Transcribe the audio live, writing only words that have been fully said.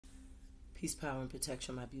Peace, power, and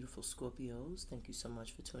protection, my beautiful Scorpios. Thank you so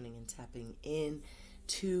much for tuning and tapping in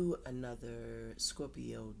to another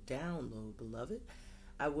Scorpio download, beloved.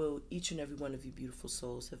 I will, each and every one of you beautiful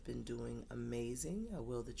souls have been doing amazing. I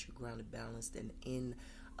will that you're grounded, balanced, and in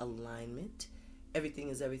alignment. Everything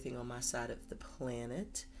is everything on my side of the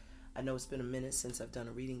planet. I know it's been a minute since I've done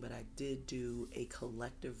a reading, but I did do a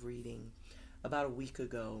collective reading about a week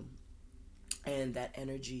ago, and that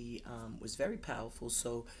energy was very powerful.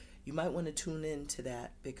 So you might want to tune in to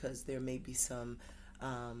that, because there may be some,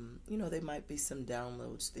 there might be some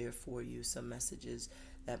downloads there for you, some messages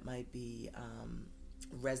that might be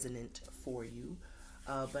resonant for you.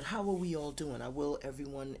 But how are we all doing?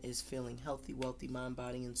 Everyone is feeling healthy, wealthy, mind,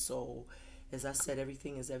 body, and soul. As I said,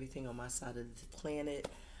 everything is everything on my side of the planet.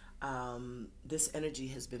 This energy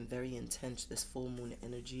has been very intense, this full moon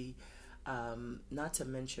energy. Not to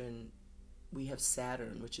mention, we have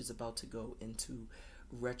Saturn, which is about to go into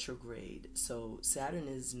retrograde. So Saturn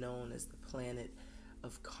is known as the planet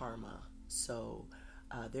of karma. So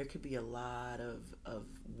there could be a lot of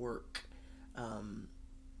work,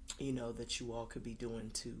 that you all could be doing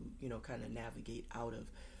to, kind of navigate out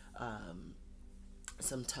of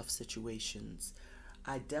some tough situations.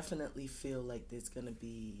 I definitely feel like there's going to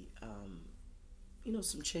be,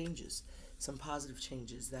 some changes, some positive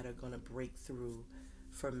changes that are going to break through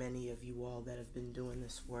for many of you all that have been doing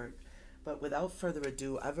this work. But without further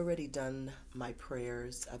ado, I've already done my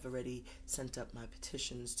prayers. I've already sent up my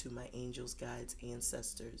petitions to my angels, guides,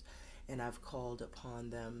 ancestors, and I've called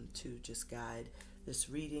upon them to just guide this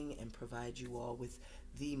reading and provide you all with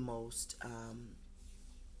the most,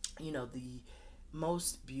 the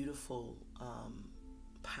most beautiful,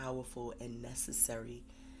 powerful, and necessary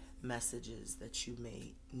messages that you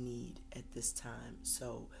may need at this time.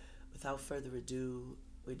 So without further ado,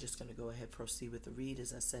 we're just going to go ahead and proceed with the read.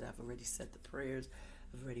 As I said, I've already said the prayers.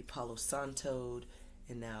 I've already Palo Santo'd.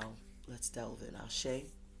 And now let's delve in. Ashe.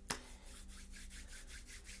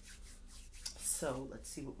 So let's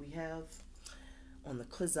see what we have on the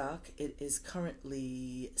Klizak. It is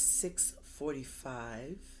currently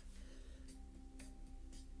 6:45.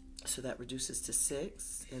 So that reduces to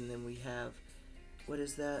 6. And then we have, what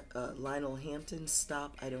is that? Lionel Hampton,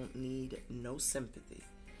 Stop, I Don't Need No Sympathy.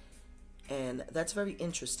 And that's very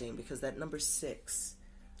interesting, because that number 6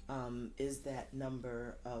 is that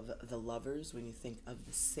number of the lovers. When you think of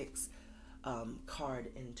the 6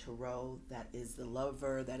 card in Tarot, that is the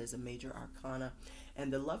lover. That is a major arcana.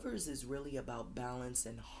 And the lovers is really about balance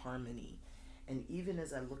and harmony. And even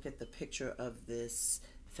as I look at the picture of this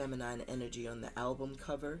feminine energy on the album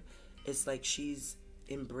cover, it's like she's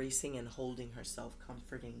embracing and holding herself,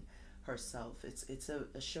 comforting herself. It's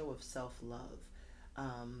a show of self-love.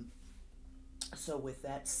 So with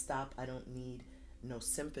that Stop, I Don't Need No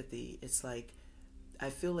Sympathy, it's like, I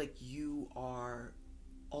feel like you are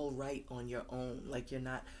all right on your own. Like, you're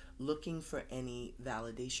not looking for any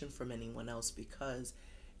validation from anyone else, because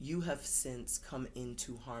you have since come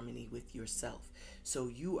into harmony with yourself. So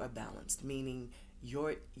you are balanced, meaning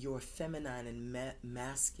your feminine and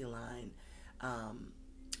masculine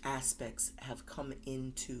aspects have come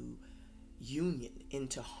into union,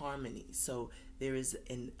 into harmony. So there is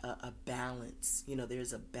a balance,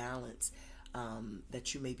 there's a balance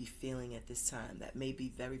that you may be feeling at this time that may be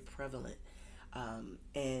very prevalent,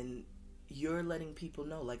 and you're letting people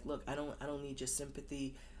know, like, look, I don't need your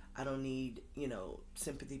sympathy. I don't need,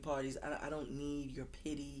 sympathy parties. I don't need your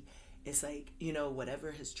pity. It's like, whatever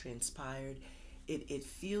has transpired, it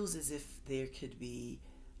feels as if there could be,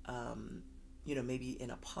 maybe an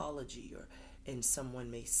apology, and someone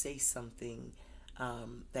may say something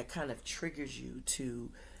that kind of triggers you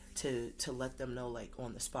to let them know, like,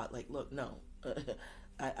 on the spot, like, look, no,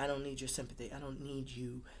 I don't need your sympathy. I don't need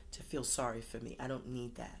you to feel sorry for me. I don't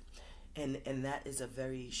need that. And that is a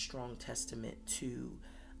very strong testament to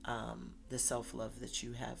the self-love that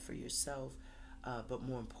you have for yourself, but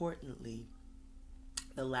more importantly,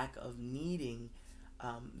 the lack of needing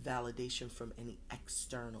validation from any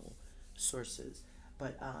external sources.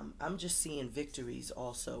 But I'm just seeing victories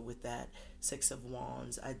also with that 6 of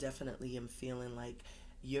Wands. I definitely am feeling like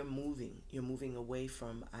you're moving away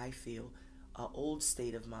from, I feel, an old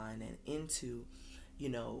state of mind and into,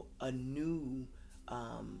 a new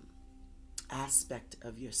aspect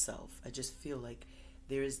of yourself. I just feel like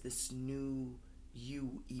there is this new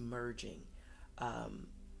you emerging. And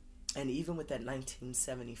even with that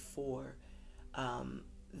 1974,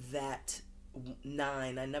 that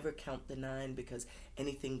 9, I never count the 9, because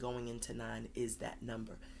anything going into 9 is that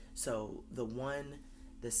number. So the 1,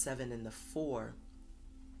 the 7, and the 4,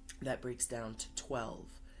 that breaks down to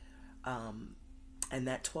 12. And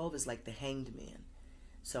that 12 is like the Hanged Man.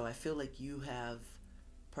 So I feel like you have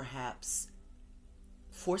perhaps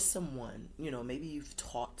forced someone, maybe you've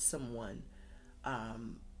taught someone,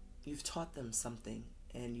 you've taught them something,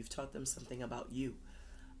 and you've taught them something about you,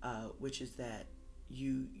 which is that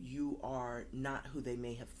you are not who they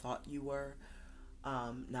may have thought you were,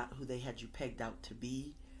 not who they had you pegged out to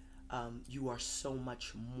be. You are so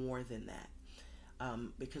much more than that.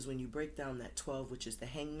 Because when you break down that 12, which is the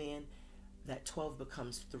hangman, that 12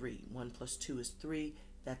 becomes 3. 1 plus 2 is 3.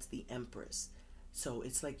 That's the Empress. So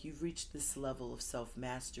it's like you've reached this level of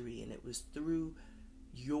self-mastery, and it was through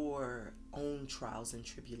your own trials and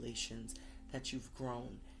tribulations that you've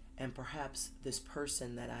grown. And perhaps this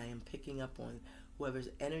person that I am picking up on, whoever's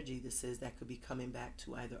energy this is, that could be coming back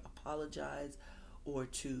to either apologize or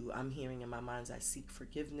to, I'm hearing in my mind's eye, seek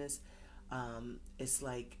forgiveness. It's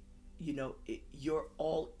like, you're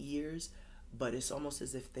all ears, but it's almost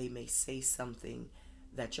as if they may say something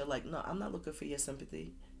that you're like, no, I'm not looking for your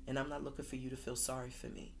sympathy, and I'm not looking for you to feel sorry for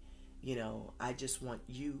me. I just want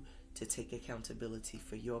you to take accountability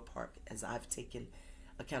for your part as I've taken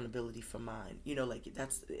accountability for mine.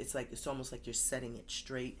 It's almost like you're setting it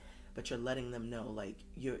straight, but you're letting them know, like,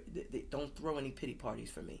 don't throw any pity parties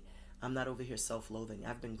for me. I'm not over here self-loathing.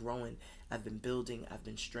 I've been growing, I've been building, I've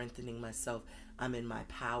been strengthening myself. I'm in my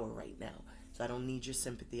power right now. So I don't need your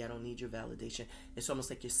sympathy, I don't need your validation. It's almost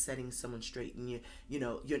like you're setting someone straight, and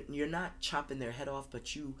you're not chopping their head off,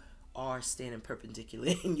 but you are standing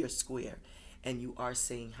perpendicular in your square, and you are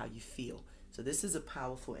saying how you feel. So this is a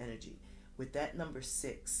powerful energy. With that number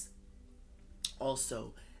 6,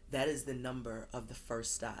 also, that is the number of the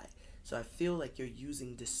first eye. So I feel like you're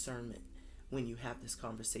using discernment when you have this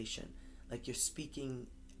conversation. Like you're speaking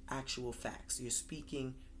actual facts, you're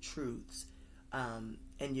speaking truths,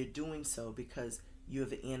 and you're doing so because you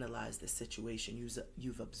have analyzed the situation,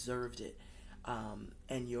 you've observed it,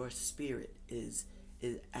 and your spirit is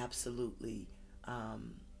absolutely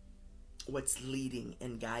what's leading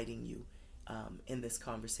and guiding you in this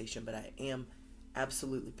conversation. But I am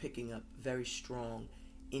absolutely picking up very strong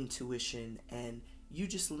intuition, and you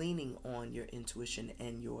just leaning on your intuition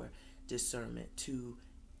and your discernment to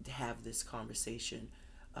have this conversation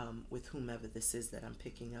with whomever this is that I'm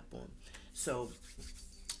picking up on. So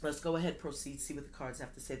let's go ahead, proceed, see what the cards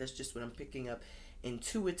have to say. That's just what I'm picking up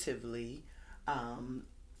intuitively.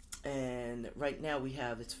 And right now we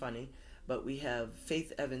have, it's funny, but we have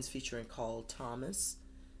Faith Evans featuring Carl Thomas,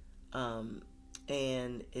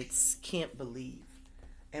 and it's Can't Believe.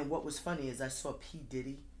 And what was funny is I saw P.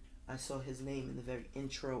 Diddy. I saw his name in the very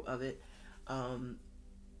intro of it.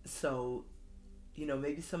 So,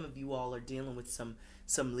 maybe some of you all are dealing with some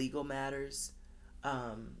legal matters,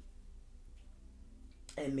 and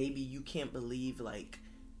maybe you can't believe, like,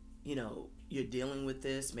 you're dealing with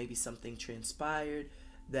this. Maybe something transpired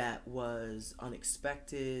that was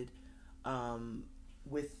unexpected.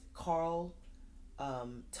 With Carl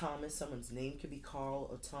Thomas, someone's name could be Carl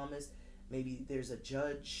or Thomas. Maybe there's a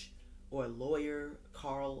judge or a lawyer,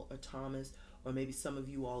 Carl or Thomas, or maybe some of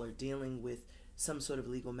you all are dealing with some sort of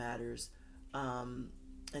legal matters, and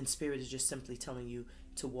Spirit is just simply telling you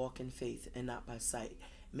to walk in faith and not by sight.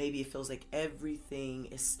 Maybe it feels like everything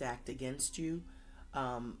is stacked against you,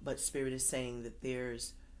 but Spirit is saying that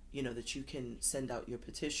there's, that you can send out your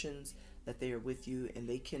petitions, that they are with you, and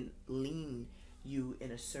they can lean you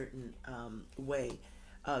in a certain way.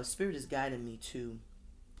 Spirit is guiding me to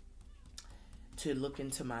look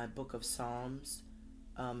into my book of Psalms,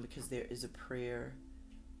 because there is a prayer,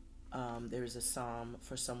 there is a psalm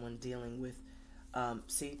for someone dealing with,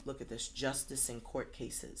 look at this, justice in court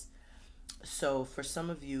cases. So for some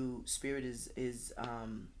of you, Spirit is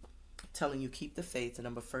telling you keep the faith,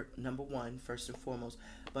 number one, first and foremost,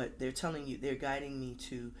 but they're guiding me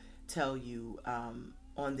to tell you,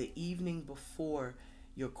 on the evening before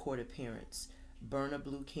your court appearance, burn a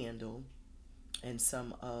blue candle and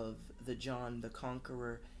some of the John the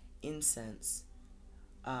Conqueror incense,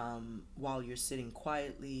 while you're sitting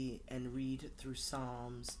quietly, and read through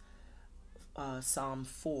Psalms, Psalm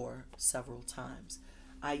 4 several times.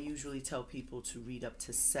 I usually tell people to read up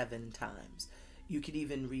to 7 times. You could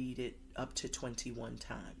even read it up to 21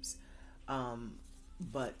 times.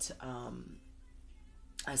 But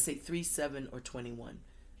I say 3, 7, or 21.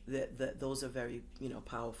 Those are very,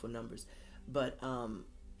 powerful numbers. But I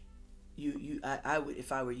would,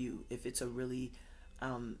 if I were you, if it's a really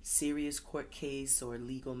serious court case or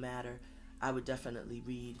legal matter, I would definitely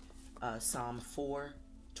read Psalm 4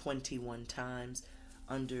 21 times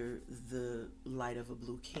under the light of a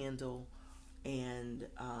blue candle. And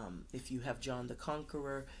if you have John the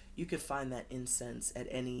Conqueror, you could find that incense at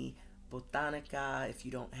any botanica. If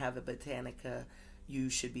you don't have a botanica, you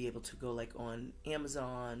should be able to go like on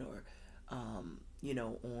Amazon or you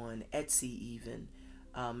know, on Etsy even,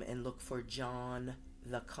 and look for John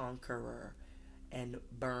the Conqueror and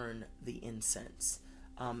burn the incense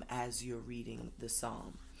as you're reading the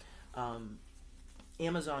psalm.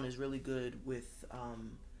 Amazon is really good with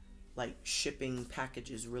like shipping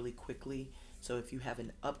packages really quickly. So if you have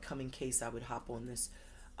an upcoming case, I would hop on this,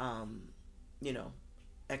 you know,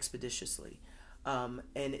 expeditiously. And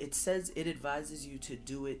it says it advises you to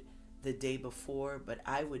do it the day before, but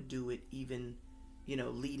I would do it even, you know,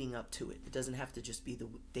 leading up to it. It doesn't have to just be the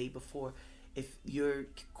day before. If your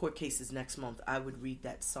court case is next month, I would read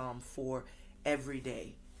that Psalm 4 every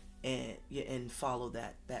day and follow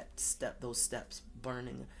those steps,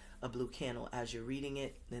 burning a blue candle as you're reading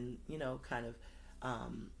it, then, you know, kind of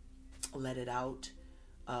let it out,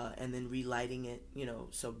 and then relighting it, you know,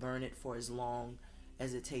 so burn it for as long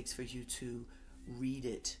as it takes for you to read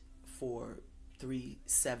it for 3,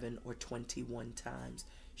 7, or 21 times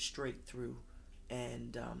straight through,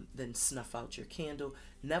 and then snuff out your candle.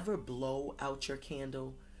 Never blow out your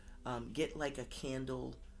candle. Get like a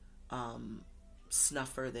candle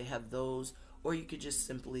snuffer. They have those, or you could just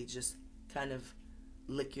simply just kind of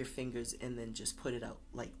lick your fingers and then just put it out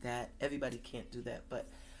like that. Everybody can't do that, but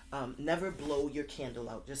never blow your candle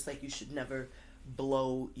out, just like you should never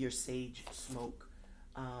blow your sage smoke.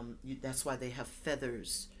 That's why they have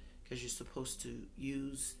feathers, because you're supposed to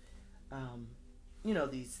use you know,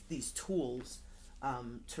 these tools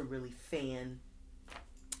to really fan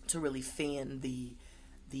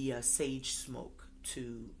the sage smoke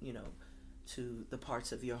to, you know, to the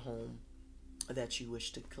parts of your home that you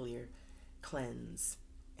wish to clear, cleanse,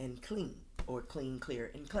 and clean, or clean,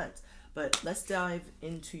 clear, and cleanse. But let's dive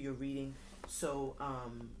into your reading. So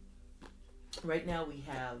right now we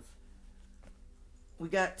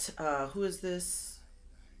got who is this?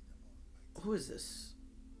 Who is this?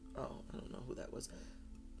 Oh, I don't know who that was.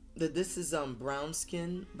 This is Brown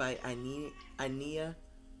Skin by Ina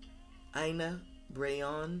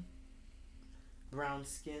Brayon. Brown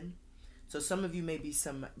Skin. So some of you may be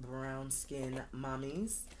some brown skin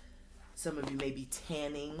mommies. Some of you may be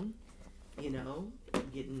tanning, you know,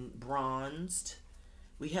 getting bronzed.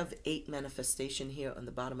 We have 8 manifestation here on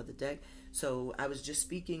the bottom of the deck. So I was just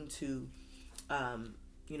speaking to,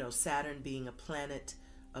 you know, Saturn being a planet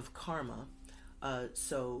of karma.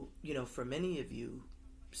 So, you know, for many of you,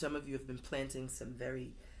 some of you have been planting some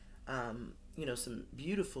very, you know, some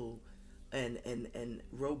beautiful and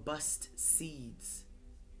robust seeds.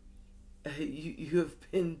 You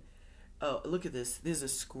have been, oh, look at this. There's a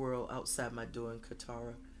squirrel outside my door, and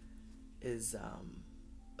Katara is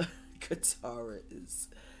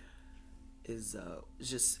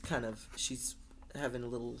just kind of, she's having a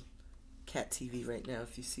little cat TV right now,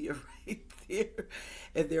 if you see her right there.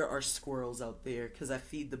 And there are squirrels out there because I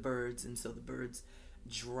feed the birds, and so the birds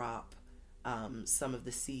drop some of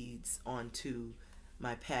the seeds onto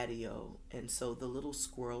my patio, and so the little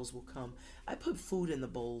squirrels will come. I put food in the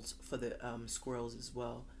bowls for the squirrels as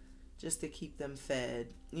well, just to keep them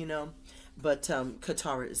fed, you know. But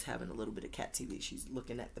Katara is having a little bit of cat TV. She's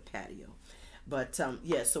looking at the patio. But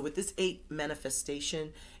yeah, so with this 8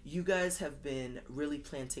 manifestation, you guys have been really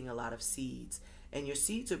planting a lot of seeds, and your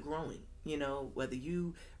seeds are growing, you know, whether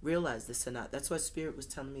you realize this or not. That's why Spirit was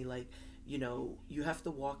telling me, like, you know, you have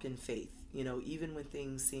to walk in faith, you know, even when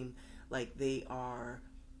things seem like they are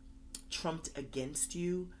trumped against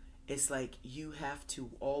you. It's like you have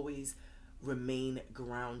to always remain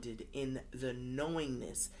grounded in the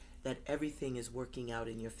knowingness that everything is working out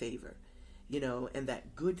in your favor, you know, and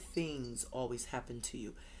that good things always happen to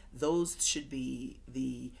you. Those should be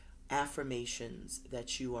the affirmations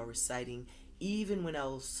that you are reciting, even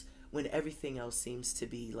when everything else seems to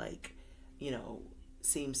be like, you know,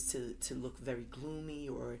 seems to look very gloomy,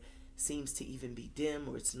 or seems to even be dim,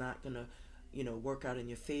 or it's not gonna, you know, work out in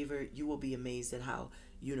your favor. You will be amazed at how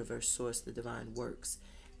universe, source, the divine works.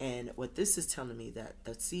 And what this is telling me, that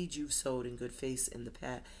the seed you've sowed in good faith in the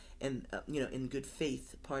past, and you know, in good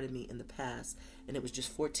faith, pardon me, in the past, and it was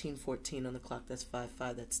just 14:14 on the clock. That's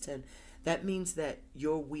 5:5. That's 10. That means that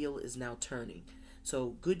your wheel is now turning.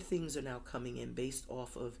 So good things are now coming in based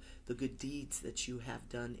off of the good deeds that you have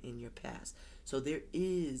done in your past. So there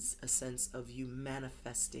is a sense of you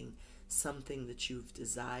manifesting something that you've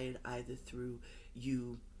desired, either through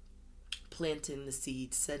you planting the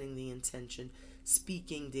seed, setting the intention,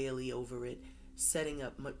 speaking daily over it, setting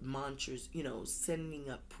up mantras, you know,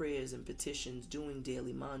 sending up prayers and petitions, doing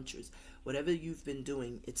daily mantras. Whatever you've been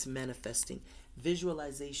doing, it's manifesting.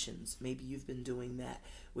 Visualizations, maybe you've been doing that,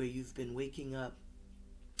 where you've been waking up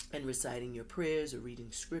and reciting your prayers, or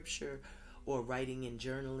reading scripture, or writing and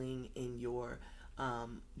journaling in your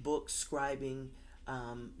books, scribing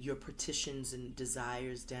your petitions and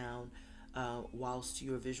desires down whilst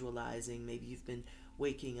you're visualizing. Maybe you've been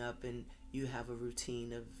waking up and you have a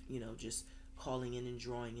routine of, just calling in and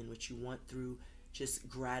drawing in what you want through just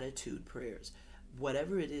gratitude prayers.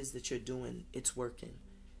 Whatever it is that you're doing, it's working.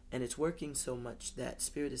 And it's working so much that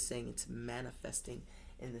Spirit is saying it's manifesting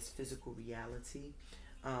in this physical reality.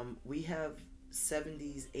 We have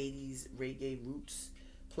 70s, 80s reggae roots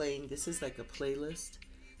playing. This is like a playlist.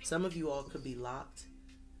 Some of you all could be locked.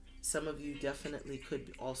 Some of you definitely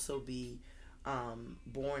could also be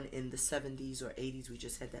born in the 70s or 80s. We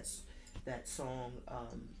just had that song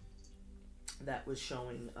that was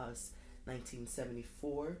showing us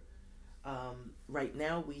 1974. Right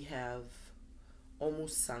now we have Omu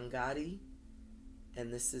Sangari,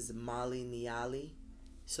 and this is Mali Niali.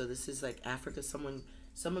 So this is like Africa.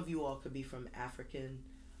 Some of you all could be from African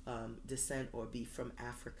descent or be from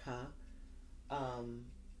Africa.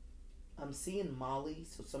 I'm seeing Mali,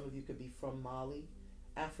 so some of you could be from Mali,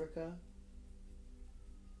 Africa.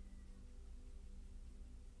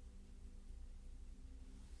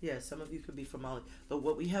 Yeah, some of you could be from Mali. But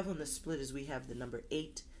what we have on the split is we have the number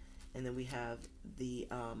 8, and then we have the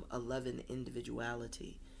 11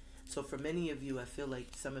 individuality. So for many of you, I feel like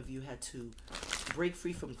some of you had to break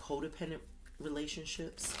free from codependent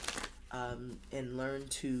relationships and learn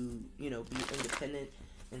to, be independent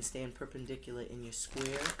and stand perpendicular in your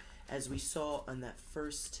square. As we saw on that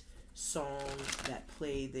first song that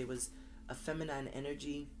played, there was a feminine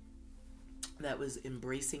energy that was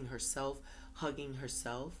embracing herself, hugging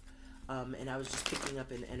herself. And I was just picking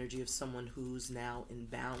up an energy of someone who's now in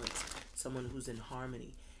balance, someone who's in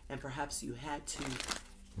harmony. And perhaps you had to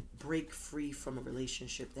break free from a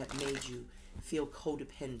relationship that made you feel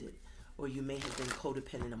codependent, or you may have been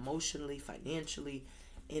codependent emotionally, financially,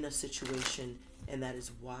 in a situation, and that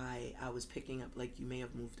is why I was picking up, like, you may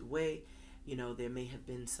have moved away. There may have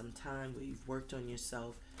been some time where you've worked on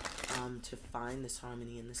yourself to find this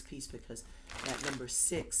harmony and this peace, because that number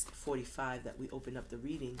 645 that we opened up the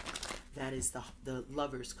reading, that is the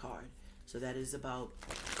Lover's card. So that is about,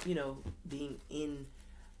 being in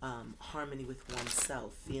harmony with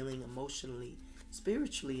oneself, feeling emotionally,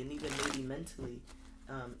 spiritually, and even maybe mentally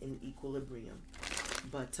in equilibrium.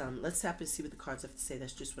 But let's tap and see what the cards have to say.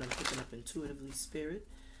 That's just what I'm picking up intuitively, Spirit.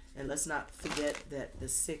 And let's not forget that the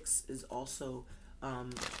 6 is also,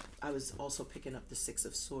 I was also picking up the 6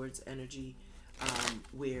 of Swords energy,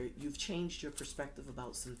 where you've changed your perspective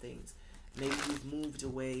about some things. Maybe you've moved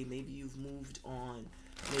away, maybe you've moved on,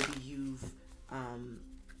 maybe you've,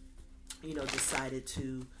 decided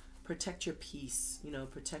to protect your peace,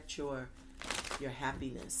 protect your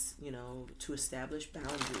happiness, to establish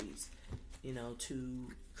boundaries, to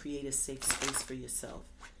create a safe space for yourself.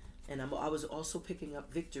 And I was also picking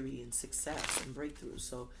up victory and success and breakthrough.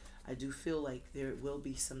 So I do feel like there will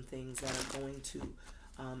be some things that are going to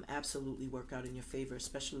absolutely work out in your favor,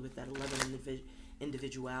 especially with that 11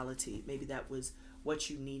 individuality. Maybe that was what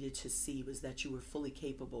you needed to see, was that you were fully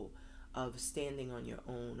capable of standing on your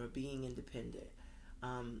own or being independent.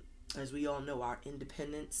 As we all know, our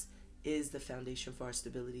independence is the foundation for our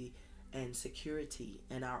stability and security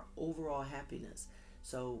and our overall happiness.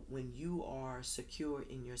 So when you are secure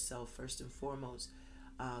in yourself, first and foremost,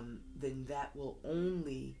 then that will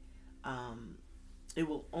only, it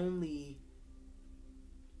will only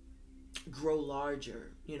grow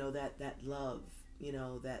larger, that love,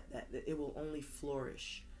 that it will only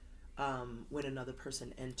flourish when another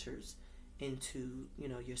person enters into,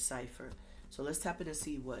 your cipher. So let's tap in and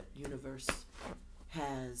see what universe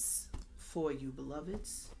has for you,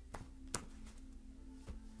 beloveds.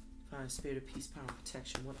 Find spirit of peace, power, and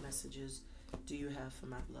protection. What messages do you have for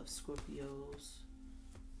my beloved Scorpios?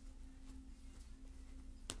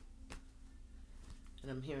 And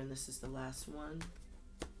I'm hearing this is the last one.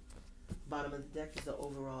 Bottom of the deck is the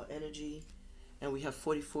overall energy. And we have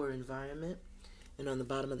 44 environment. And on the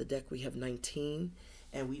bottom of the deck we have 19.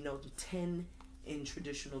 And we know 10 in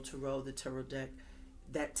traditional tarot, the tarot deck.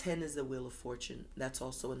 That 10 is the Wheel of Fortune. That's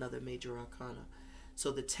also another major arcana.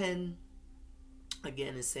 So the 10,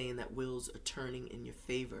 again, is saying that wheels are turning in your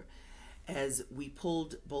favor. As we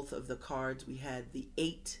pulled both of the cards, we had the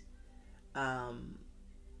 8.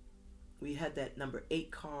 We had that number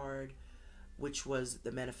 8 card, which was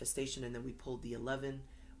the manifestation, and then we pulled the 11,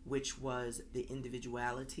 which was the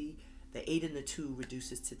individuality. The 8 and the 2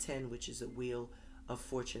 reduces to 10, which is a Wheel of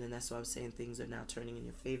Fortune, and that's why I was saying things are now turning in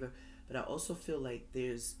your favor. But I also feel like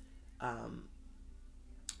there's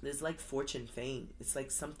like fortune fame. It's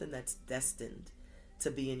like something that's destined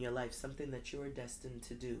to be in your life, something that you're destined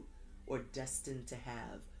to do, or destined to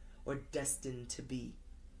have, or destined to be.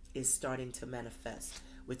 is starting to manifest.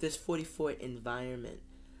 With this 44 environment,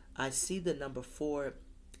 I see the number 4.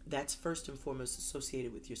 That's first and foremost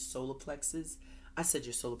associated with your solar plexus. I said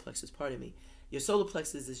your solar plexus, pardon me. Your solar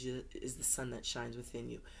plexus is the sun that shines within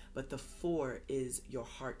you. But the 4 is your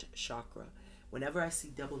heart chakra. Whenever I see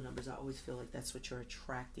double numbers, I always feel like that's what you're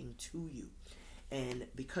attracting to you. And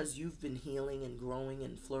because you've been healing and growing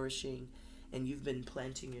and flourishing, and you've been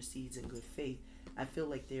planting your seeds in good faith, I feel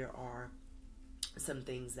like there are some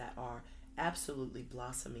things that are absolutely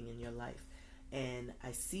blossoming in your life. And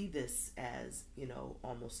I see this as, you know,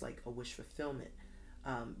 almost like a wish fulfillment,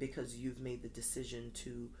 because you've made the decision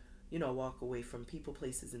to, you know, walk away from people,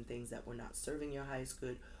 places, and things that were not serving your highest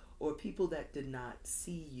good, or people that did not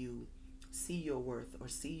see you, see your worth, or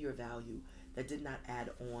see your value, that did not add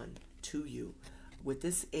on to you. With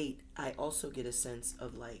this 8, I also get a sense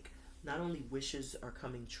of like, not only wishes are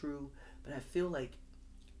coming true, but I feel like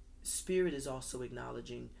Spirit is also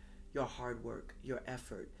acknowledging your hard work, your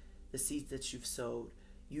effort, the seeds that you've sowed,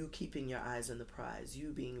 you keeping your eyes on the prize,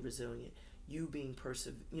 you being resilient, you being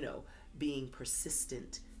being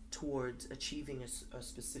persistent towards achieving a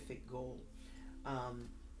specific goal.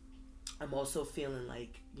 I'm also feeling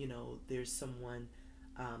like, you know, there's someone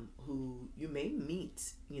who you may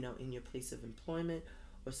meet, you know, in your place of employment,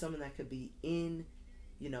 or someone that could be in,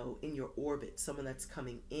 you know, in your orbit, someone that's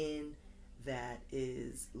coming in that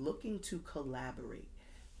is looking to collaborate.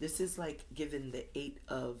 This is like given the 8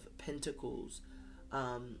 of Pentacles,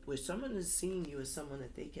 where someone is seeing you as someone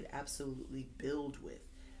that they could absolutely build with.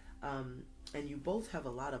 And you both have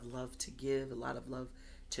a lot of love to give, a lot of love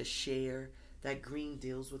to share. That green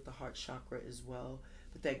deals with the heart chakra as well,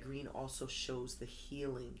 but that green also shows the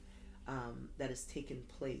healing that has taken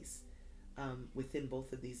place within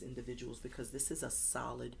both of these individuals, because this is a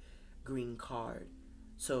solid green card.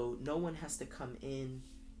 So no one has to come in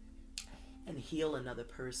and heal another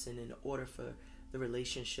person in order for the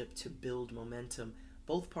relationship to build momentum.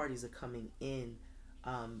 Both parties are coming in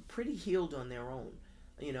pretty healed on their own,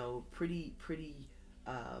 you know, pretty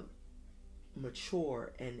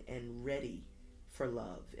mature and ready for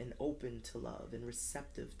love, and open to love, and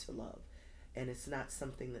receptive to love. And it's not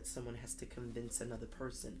something that someone has to convince another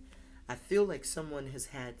person. I feel like someone has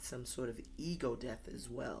had some sort of ego death as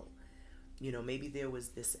well. You know, maybe there was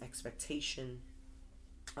this expectation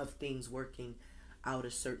of things working out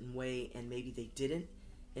a certain way, and maybe they didn't,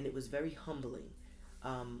 and it was very humbling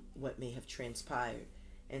what may have transpired.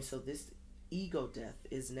 And so this ego death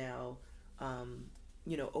is now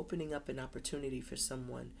you know, opening up an opportunity for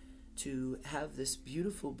someone to have this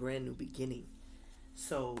beautiful brand new beginning.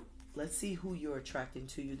 So let's see who you're attracting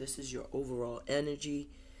to you. This is your overall energy.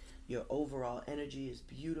 Your overall energy is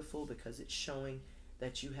beautiful because it's showing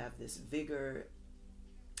that you have this vigor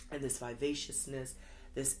and this vivaciousness.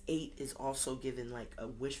 This 8 is also given like a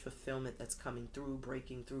wish fulfillment that's coming through,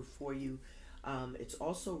 breaking through for you. It's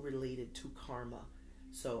also related to karma.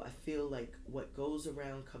 So I feel like what goes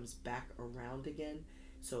around comes back around again.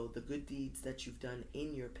 So the good deeds that you've done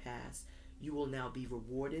in your past, you will now be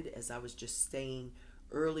rewarded, as I was just saying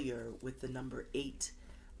earlier with the number 8.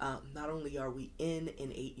 Not only are we in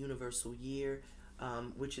an 8 universal year,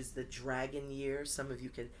 which is the dragon year. Some of you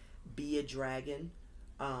can be a dragon,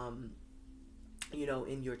 you know,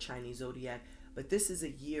 in your Chinese zodiac. But this is a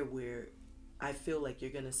year where I feel like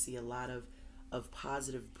you're going to see a lot of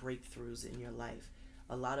positive breakthroughs in your life.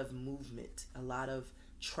 A lot of movement, a lot of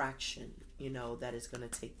traction, you know, that is going to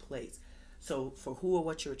take place. So for who or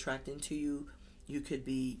what you're attracting to you, you could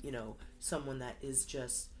be, you know, someone that is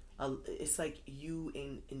just, it's like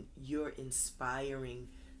you're inspiring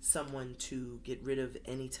someone to get rid of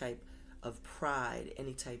any type of pride,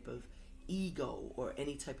 any type of ego, or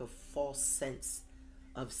any type of false sense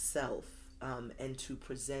of self, and to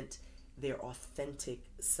present their authentic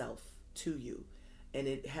self to you. And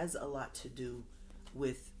it has a lot to do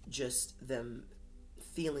with just them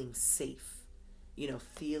feeling safe, you know,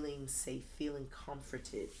 feeling safe, feeling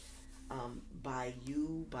comforted by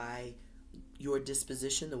you, by your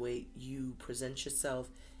disposition. The way you present yourself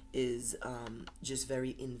is just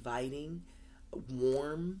very inviting,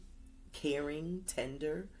 warm, caring,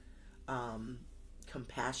 tender,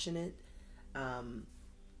 compassionate. And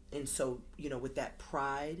so, you know, with that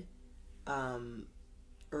pride,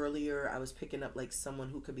 earlier I was picking up like someone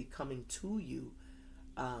who could be coming to you,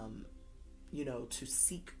 you know, to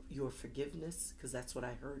seek your forgiveness, because that's what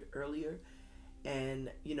I heard earlier.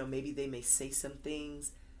 And, you know, maybe they may say some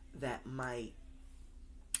things that might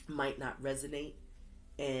not resonate.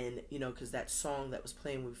 And, you know, because that song that was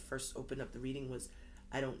playing when we first opened up the reading was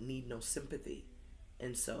I Don't Need No Sympathy.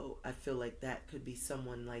 And so I feel like that could be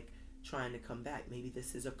someone like trying to come back. Maybe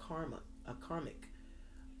this is a karmic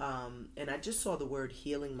And I just saw the word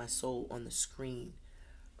healing my soul on the screen.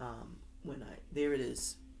 There it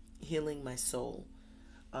is, healing my soul.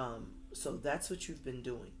 So that's what you've been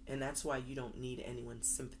doing, and that's why you don't need anyone's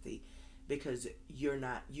sympathy, because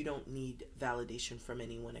you don't need validation from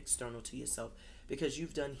anyone external to yourself, because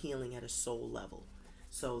you've done healing at a soul level.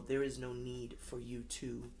 So there is no need for you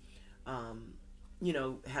to,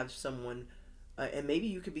 have someone, and maybe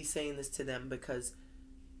you could be saying this to them because,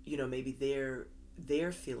 maybe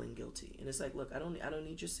they're feeling guilty, and it's like, look, I don't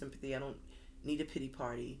need your sympathy. I don't need a pity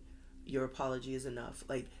party. Your apology is enough.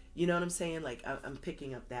 Like, you know what I'm saying? Like, I'm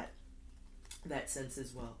picking up that sense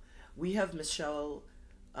as well. We have Michelle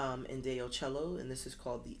and Deo Cello, and this is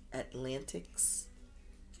called the Atlantics.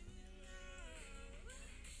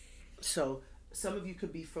 So some of you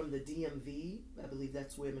could be from the DMV. I believe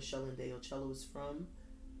that's where Michelle and Deo Cello is from.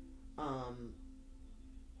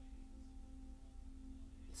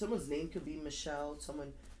 Someone's name could be Michelle.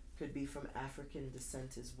 Someone could be from African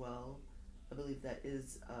descent as well. I believe that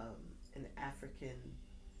is an African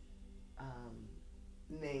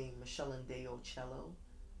name, Michelle and Deo Cello.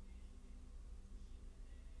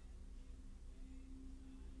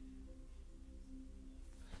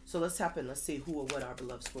 So let's tap in. Let's see who or what our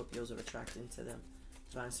beloved Scorpios are attracting to them.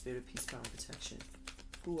 Divine Spirit of Peace, Power, and Protection.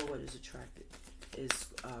 Who or what is attracted? Is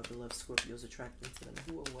our beloved Scorpios attracting to them?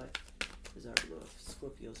 Who or what is our beloved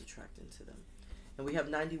Scorpios attracting to them? And we have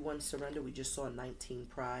 91 Surrender. We just saw 19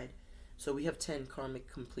 Pride. So we have 10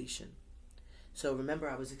 Karmic Completion. So remember,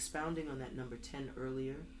 I was expounding on that number 10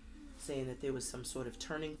 earlier, saying that there was some sort of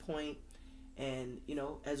turning point. And,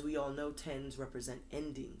 as we all know, 10s represent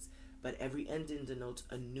endings. But every ending denotes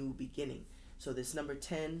a new beginning. So this number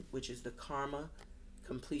 10, which is the Karma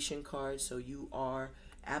Completion card. So you are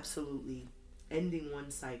absolutely ending one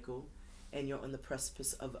cycle, and you're on the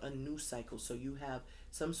precipice of a new cycle. So you have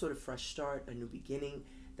some sort of fresh start, a new beginning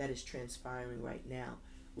that is transpiring right now.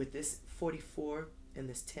 With this 44 and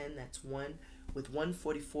this 10, that's 1. With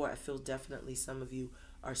 144, I feel definitely some of you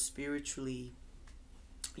are spiritually,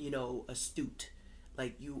 astute.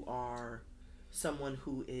 Like you are someone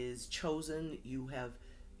who is chosen. You have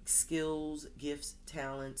skills, gifts,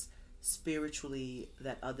 talents spiritually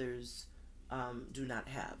that others do not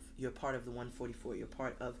have. You're part of the 144. You're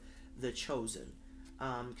part of the chosen,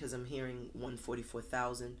 because I'm hearing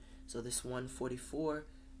 144,000. So this 144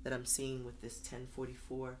 that I'm seeing with this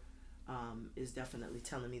 1044 is definitely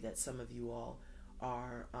telling me that some of you all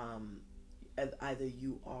are either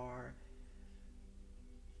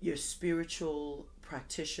you're spiritual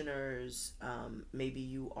practitioners, maybe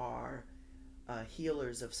you are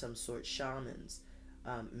healers of some sort, shamans,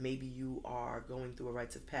 maybe you are going through a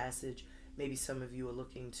rites of passage, maybe some of you are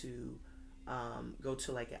looking to go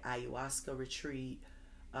to like an ayahuasca retreat,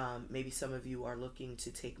 maybe some of you are looking to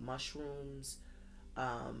take mushrooms,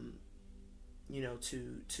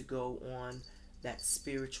 to go on that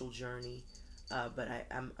spiritual journey, but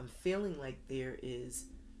I'm feeling like there is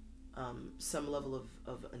some level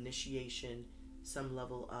of initiation, some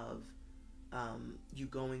level of you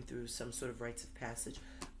going through some sort of rites of passage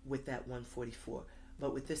with that 144.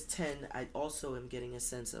 But with this 10, I also am getting a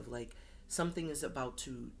sense of like something is about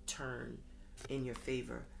to turn in your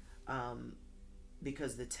favor,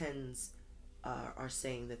 because the 10s are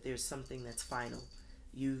saying that there's something that's final.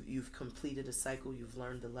 You've completed a cycle, you've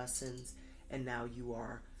learned the lessons, and now you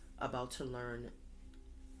are about to learn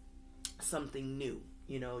something new.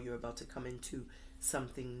 You're about to come into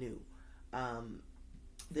something new.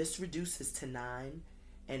 This reduces to 9,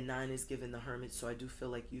 and 9 is given the Hermit. So I do feel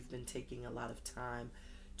like you've been taking a lot of time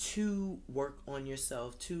to work on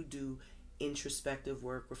yourself, to do introspective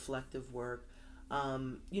work, reflective work,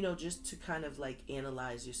 just to kind of like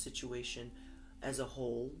analyze your situation as a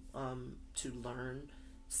whole, to learn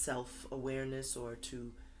self-awareness or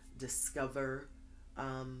to discover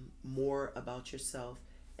more about yourself.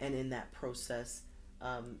 And in that process,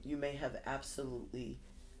 you may have absolutely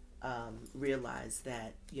realized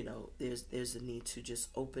that there's a need to just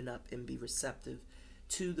open up and be receptive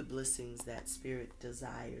to the blessings that Spirit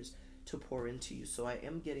desires to pour into you. So I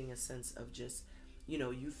am getting a sense of just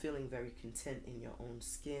you feeling very content in your own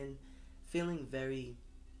skin, feeling very,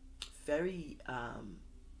 very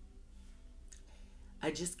I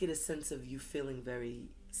just get a sense of you feeling very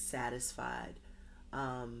satisfied,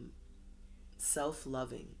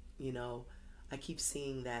 self-loving. I keep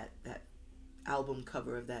seeing that album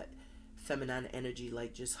cover of that feminine energy,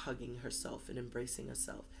 like just hugging herself and embracing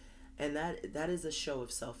herself, and that is a show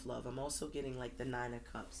of self-love. I'm also getting like the 9 of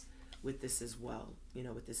Cups with this as well,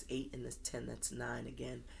 with this 8 and this 10, that's 9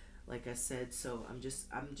 again, like I said. So I'm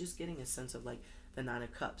just getting a sense of like the 9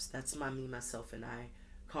 of Cups. That's my me, myself, and I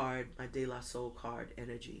card, my De La Soul card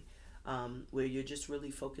energy, where you're just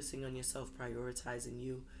really focusing on yourself, prioritizing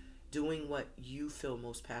you, doing what you feel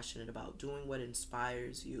most passionate about, doing what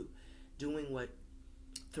inspires you, doing what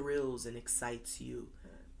thrills and excites you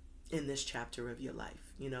in this chapter of your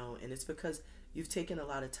life, you know. And it's because you've taken a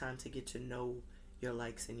lot of time to get to know your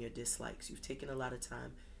likes and your dislikes. You've taken a lot of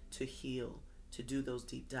time to heal, to do those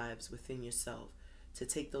deep dives within yourself, to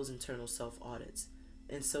take those internal self audits.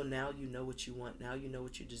 And so now you know what you want. Now you know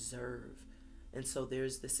what you deserve. And so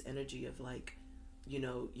there's this energy of like, you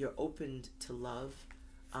know, you're open to love,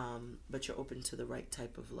 but you're open to the right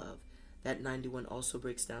type of love. That 91 also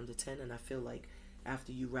breaks down to 10. And I feel like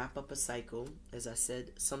after you wrap up a cycle, as I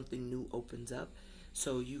said, something new opens up.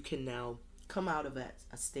 So you can now come out of a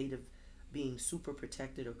state of being super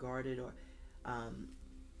protected or guarded, or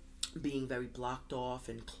being very blocked off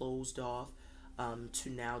and closed off, to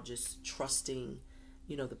now just trusting,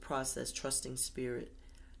 you know, the process, trusting spirit.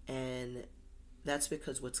 And that's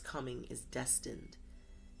because what's coming is destined.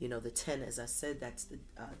 You know, the 10, as I said, that's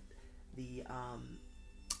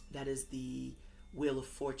that is the wheel of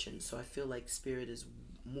fortune. So I feel like spirit is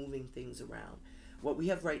moving things around. What we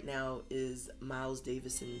have right now is Miles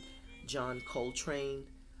Davis and John Coltrane,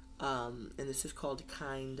 and this is called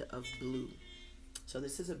Kind of Blue. So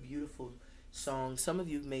this is a beautiful song. Some of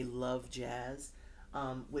you may love jazz.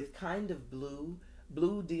 With Kind of Blue,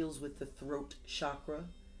 blue deals with the throat chakra.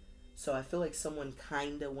 So I feel like someone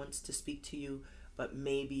kinda wants to speak to you, but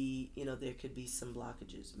maybe, you know, there could be some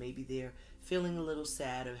blockages. Maybe they're feeling a little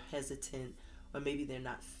sad or hesitant, or maybe they're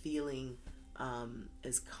not feeling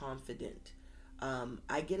as confident.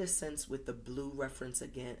 I get a sense with the blue reference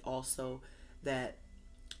again also that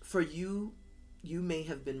for you, you may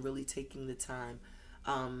have been really taking the time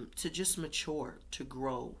to just mature, to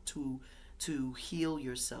grow, to heal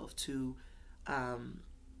yourself, to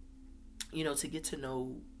you know, to get to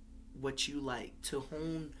know what you like, to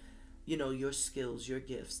hone, you know, your skills, your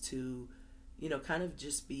gifts, to, you know, kind of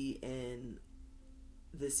just be in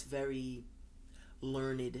this very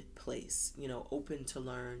learned place, you know, open to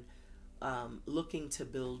learn, looking to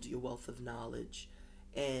build your wealth of knowledge.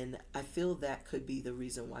 And I feel that could be the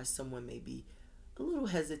reason why someone may be a little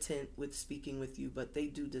hesitant with speaking with you, but they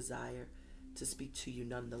do desire to speak to you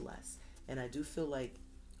nonetheless. And I do feel like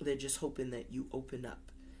they're just hoping that you open up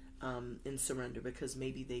and surrender, because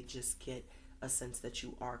maybe they just get a sense that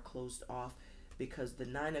you are closed off. Because the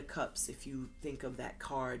 9 of Cups, if you think of that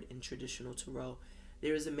card in traditional tarot,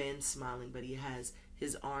 there is a man smiling, but he has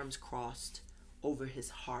his arms crossed over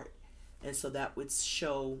his heart. And so that would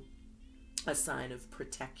show a sign of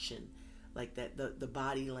protection, like that the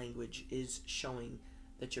body language is showing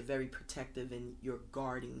that you're very protective and you're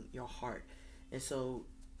guarding your heart. And so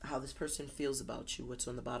how this person feels about you, what's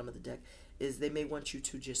on the bottom of the deck, is they may want you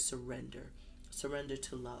to just surrender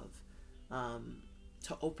to love,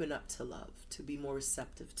 to open up to love, to be more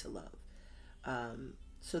receptive to love,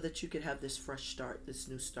 so that you could have this fresh start, this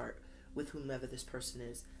new start with whomever this person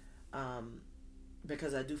is.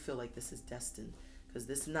 Because I do feel like this is destined, because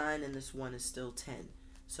this 9 and this 1 is still 10.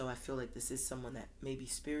 So I feel like this is someone that maybe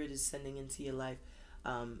spirit is sending into your life,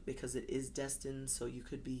 because it is destined. So you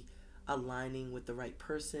could be aligning with the right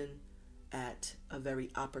person at a very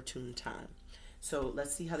opportune time. So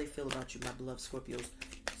let's see how they feel about you, my beloved Scorpios.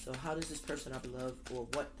 So how does this person, our beloved, or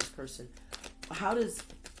what this person, how does,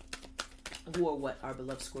 who or what our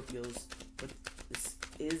beloved Scorpios, what this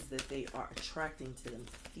is that they are attracting to them,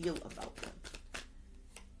 feel about them?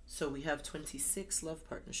 So we have 26, love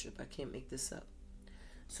partnership. I can't make this up.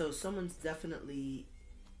 So someone's definitely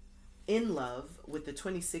in love with the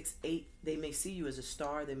 26, 8. They may see you as a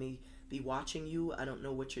star. They may be watching you. I don't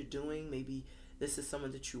know what you're doing. Maybe this is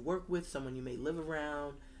someone that you work with, someone you may live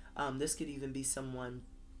around. This could even be someone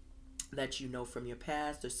that you know from your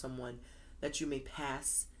past, or someone that you may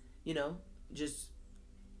pass, you know, just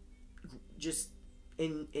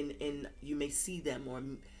in you may see them or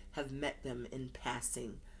have met them in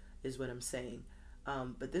passing, is what I'm saying.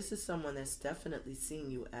 But this is someone that's definitely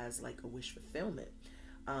seeing you as like a wish fulfillment.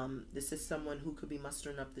 This is someone who could be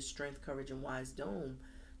mustering up the strength, courage, and wise dome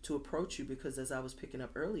to approach you, because as I was picking up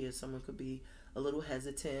earlier, someone could be a little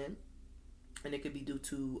hesitant, and it could be due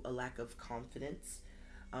to a lack of confidence,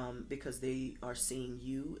 because they are seeing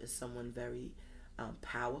you as someone very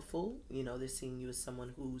powerful. You know, they're seeing you as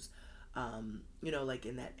someone who's you know, like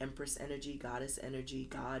in that Empress energy, Goddess energy,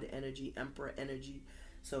 God energy, Emperor energy.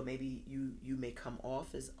 So maybe you may come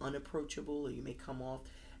off as unapproachable, or you may come off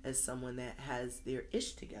as someone that has their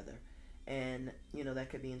ish together. And, you know, that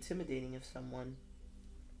could be intimidating if someone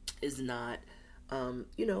is not,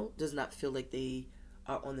 you know, does not feel like they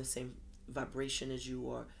are on the same vibration as you,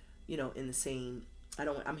 or, you know, in the same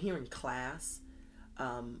I'm hearing class,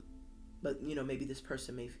 but you know, maybe this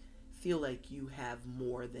person may feel like you have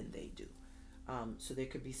more than they do. So there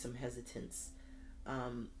could be some hesitance.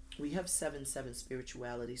 We have 7-7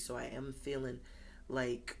 spirituality, so I am feeling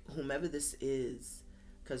like whomever this is,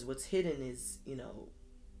 because what's hidden is, you know,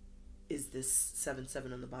 is this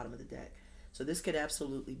 7-7 on the bottom of the deck. So this could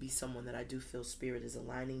absolutely be someone that I do feel Spirit is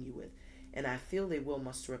aligning you with. And I feel they will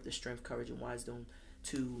muster up the strength, courage, and wisdom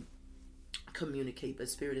to communicate. But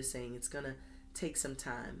Spirit is saying it's going to take some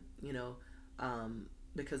time, you know,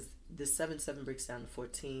 because the 7-7 breaks down to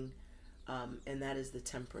 14, and that is the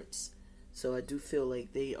Temperance. So I do feel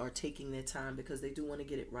like they are taking their time because they do want to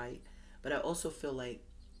get it right. But I also feel like,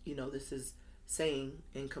 you know, this is saying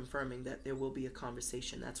and confirming that there will be a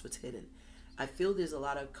conversation. That's what's hidden. I feel there's a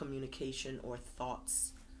lot of communication or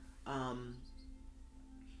thoughts,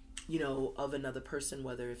 you know, of another person,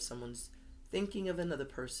 whether if someone's thinking of another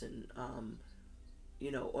person,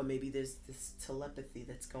 you know, or maybe there's this telepathy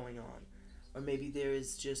that's going on, or maybe there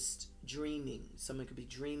is just dreaming. Someone could be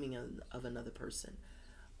dreaming of another person.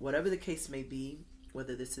 Whatever the case may be,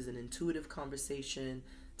 whether this is an intuitive conversation,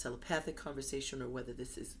 telepathic conversation, or whether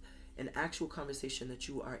this is an actual conversation that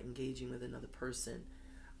you are engaging with another person,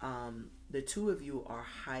 the two of you are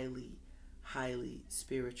highly, highly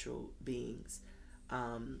spiritual beings.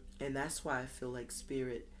 And that's why I feel like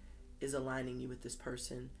Spirit is aligning you with this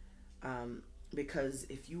person. Because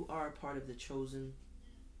if you are a part of the chosen,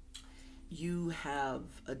 you have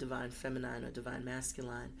a divine feminine or divine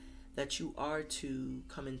masculine that you are to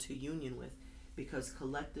come into union with, because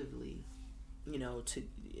collectively, you know,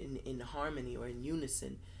 in harmony or in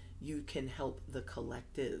unison, you can help the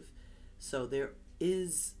collective. So there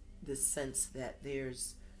is this sense that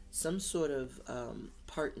there's some sort of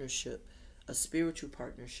partnership, a spiritual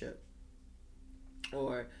partnership,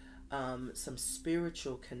 or some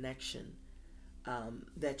spiritual connection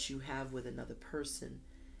that you have with another person.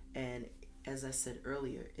 And as I said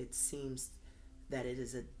earlier, it seems that it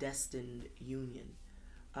is a destined union,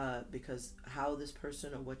 because how this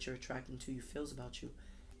person or what you're attracting to you feels about you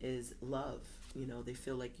is love. You know, they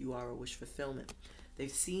feel like you are a wish fulfillment.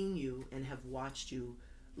 They've seen you and have watched you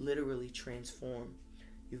literally transform.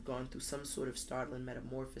 You've gone through some sort of startling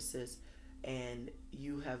metamorphosis, and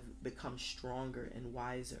you have become stronger and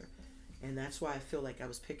wiser. And that's why I feel like I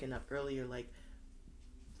was picking up earlier, like,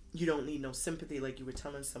 you don't need no sympathy, like you were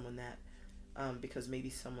telling someone that, because maybe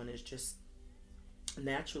someone is just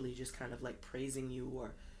naturally just kind of like praising you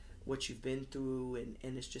or what you've been through,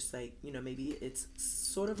 and it's just like, you know, maybe it's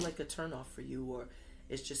sort of like a turnoff for you, or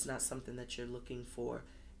it's just not something that you're looking for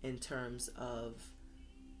in terms of,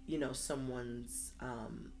 you know, someone's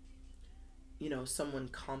you know, someone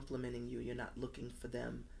complimenting you. You're not looking for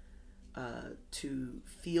them to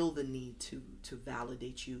feel the need to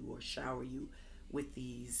validate you or shower you with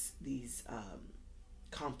these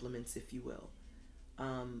compliments, if you will.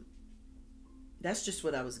 That's just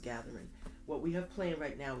what I was gathering. What we have playing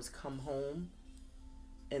right now is Come Home,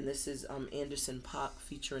 and this is Anderson .Paak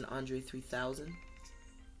featuring Andre 3000.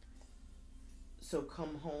 So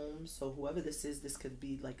Come Home. So whoever this is, this could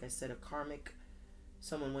be, like I said, a karmic.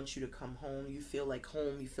 Someone wants you to come home. You feel like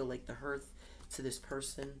home. You feel like the hearth to this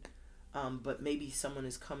person. But maybe someone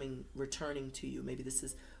is returning to you. Maybe this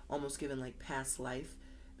is almost given like past life,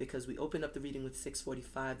 because we opened up the reading with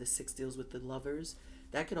 645. The 6 deals with the lovers.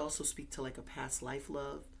 That could also speak to like a past life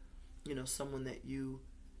love. You know, someone that you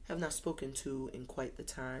have not spoken to in quite the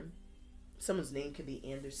time. Someone's name could be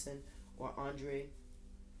Anderson or Andre.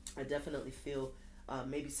 I definitely feel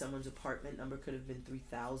maybe someone's apartment number could have been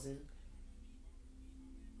 3000.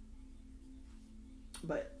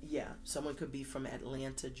 But yeah, someone could be from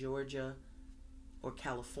Atlanta, Georgia, or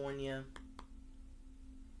California.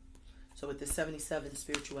 So with the 77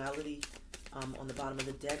 spirituality on the bottom of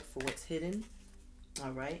the deck for what's hidden.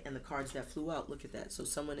 All right, and the cards that flew out, look at that. So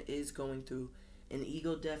someone is going through an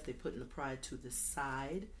ego death. They're putting the pride to the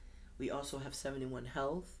side. We also have 71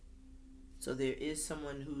 health. So there is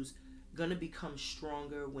someone who's going to become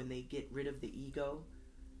stronger when they get rid of the ego.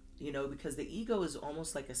 You know, because the ego is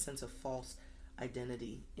almost like a sense of false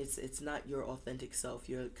identity. It's not your authentic self.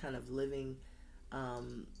 You're kind of living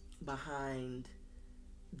behind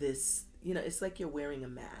this, you know, it's like you're wearing a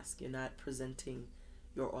mask. You're not presenting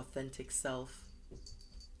your authentic self.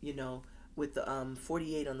 You know, with the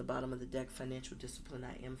 48 on the bottom of the deck, financial discipline,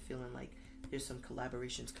 I am feeling like there's some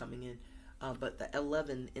collaborations coming in. But the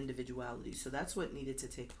 11, individuality. So that's what needed to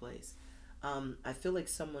take place. I feel like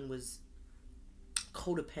someone was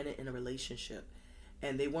codependent in a relationship,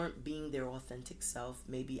 and they weren't being their authentic self,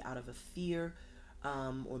 maybe out of a fear,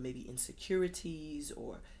 or maybe insecurities,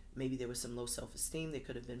 or maybe there was some low self-esteem. There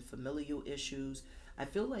could have been familial issues. I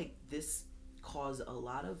feel like this caused a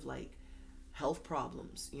lot of like health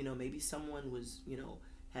problems. You know, maybe someone was, you know,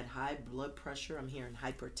 had high blood pressure. I'm hearing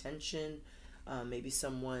hypertension. Maybe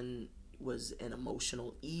someone was an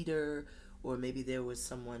emotional eater, or maybe there was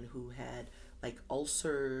someone who had like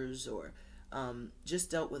ulcers, or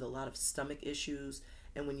just dealt with a lot of stomach issues.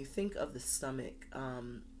 And when you think of the stomach,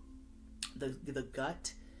 the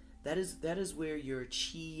gut, that is where your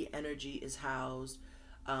chi energy is housed.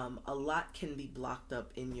 A lot can be blocked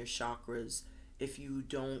up in your chakras if you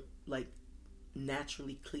don't like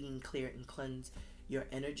naturally clean, clear, and cleanse your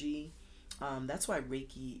energy. That's why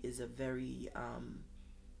Reiki is a very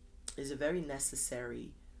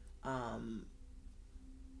necessary.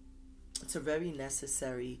 It's a very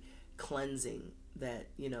necessary cleansing that,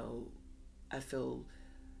 you know, I feel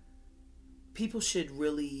people should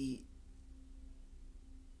really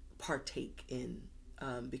partake in,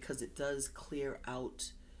 because it does clear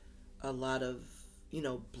out a lot of, you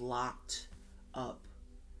know, blocked up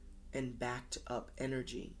and backed up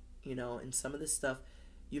energy, you know. And some of this stuff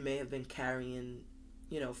you may have been carrying,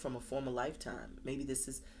 you know, from a former lifetime. Maybe this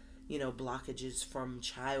is, you know, blockages from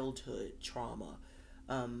childhood trauma.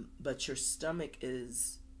 But your stomach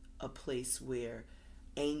is a place where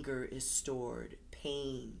anger is stored,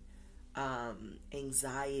 pain,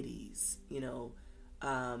 anxieties, you know.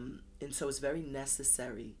 And so it's very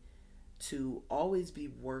necessary to always be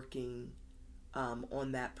working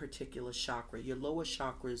on that particular chakra. Your lower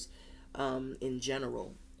chakras in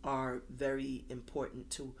general are very important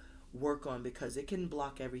to work on, because it can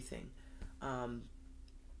block everything,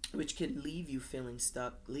 which can leave you feeling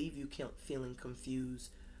stuck, leave you feeling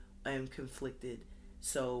confused and conflicted.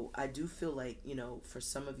 So I do feel like, you know, for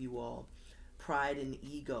some of you all, pride and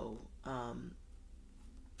ego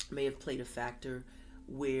may have played a factor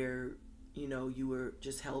where, you know, you were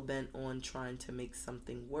just hell-bent on trying to make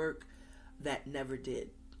something work that never did,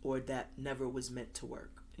 or that never was meant to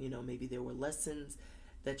work. You know, maybe there were lessons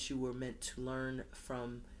that you were meant to learn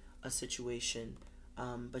from a situation,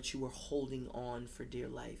 but you were holding on for dear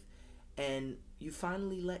life, and you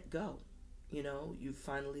finally let go. You know, you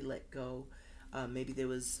finally let go. Maybe there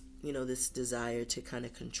was, you know, this desire to kind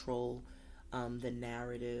of control the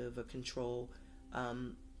narrative, or control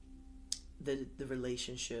the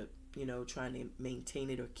relationship, you know, trying to maintain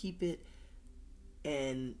it or keep it.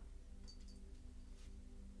 And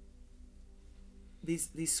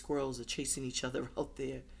these squirrels are chasing each other out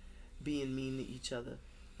there, being mean to each other.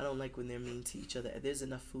 I don't like when they're mean to each other. There's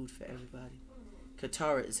enough food for everybody.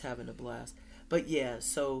 Katara is having a blast. But yeah,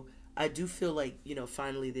 so I do feel like, you know,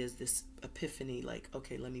 finally there's this epiphany, like,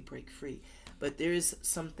 okay, let me break free. But there is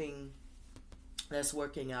something that's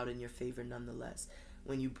working out in your favor nonetheless.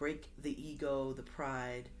 When you break the ego, the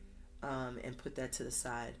pride, and put that to the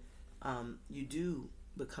side, you do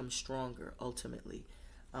become stronger ultimately.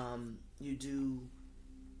 You do,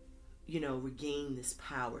 you know, regain this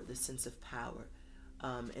power, this sense of power.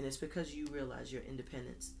 And it's because you realize your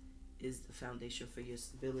independence is the foundation for your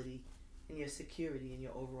stability and your security and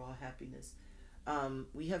your overall happiness.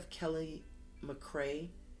 We have Kelly McRae,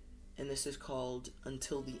 and this is called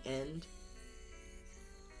Until the End.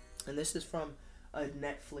 And this is from a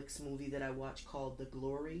Netflix movie that I watched called The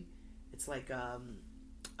Glory. It's like a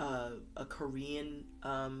Korean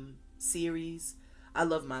series. I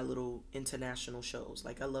love my little international shows.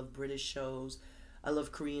 Like, I love British shows. I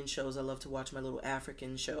love Korean shows. I love to watch my little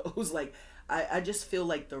African shows. Like, I just feel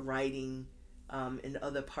like the writing in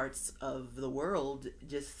other parts of the world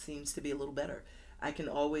just seems to be a little better. I can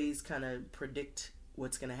always kind of predict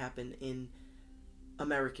what's going to happen in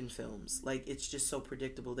American films. Like, it's just so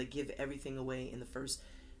predictable. They give everything away in the first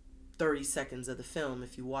 30 seconds of the film.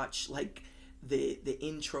 If you watch, like, the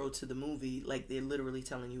intro to the movie, like, they're literally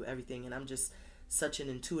telling you everything. And I'm just such an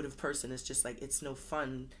intuitive person. It's just like, it's no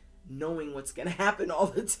fun knowing what's gonna happen all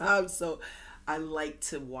the time. So I like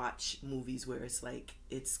to watch movies where it's like,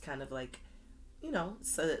 it's kind of like, you know,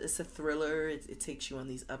 it's a thriller. It takes you on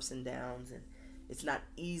these ups and downs, and it's not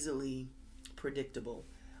easily predictable.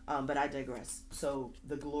 But I digress. So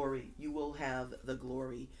The Glory, you will have the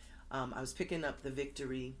glory. I was picking up the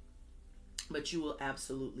victory, but you will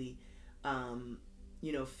absolutely,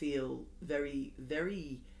 you know, feel very,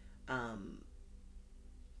 very,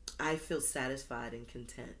 I feel satisfied and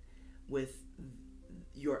content with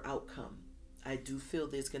your outcome. I do feel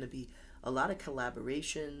there's going to be a lot of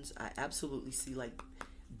collaborations. I absolutely see like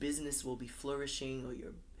business will be flourishing, or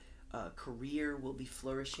your career will be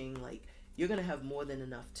flourishing. Like, you're going to have more than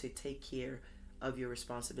enough to take care of your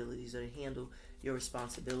responsibilities, or to handle your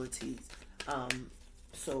responsibilities.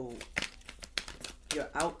 So your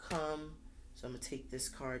outcome. So I'm going to take this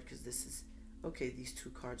card, because this is, okay, these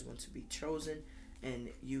two cards want to be chosen. and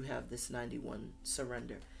you have this 91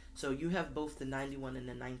 surrender. So you have both the 91 and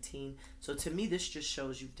the 19. So to me, this just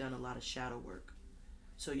shows you've done a lot of shadow work.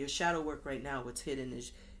 So your shadow work right now, what's hidden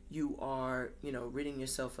is you are, you know, ridding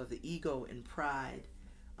yourself of the ego and pride.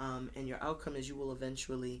 And your outcome is you will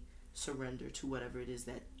eventually surrender to whatever it is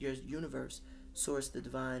that your universe, source, the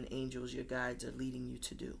divine, angels, your guides are leading you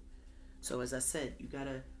to do. So as I said, you got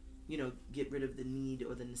to, you know, get rid of the need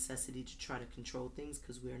or the necessity to try to control things,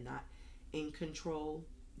 because we are not in control.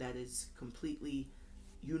 That is completely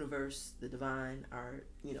universe, the divine, our,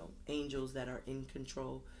 you know, angels that are in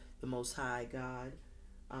control, the Most High God.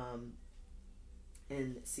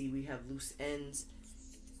 And see, we have loose ends,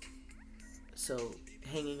 so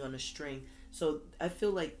hanging on a string. So I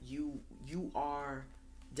feel like you are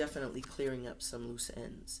definitely clearing up some loose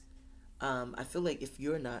ends. I feel like if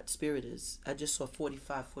you're not, Spirit is. I just saw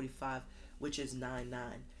 45, which is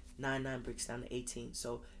 99. 99 breaks down to 18.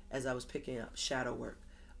 So as I was picking up shadow work,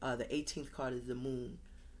 the 18th card is the moon.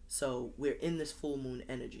 So we're in this full moon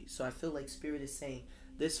energy. So I feel like Spirit is saying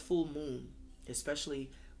this full moon,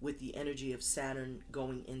 especially with the energy of Saturn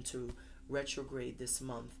going into retrograde this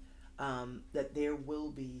month, that there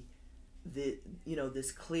will be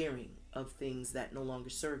this clearing of things that no longer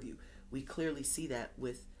serve you. We clearly see that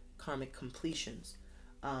with karmic completions,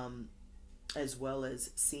 as well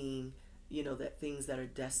as seeing, that things that are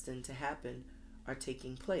destined to happen are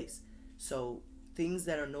taking place. So things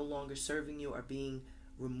that are no longer serving you are being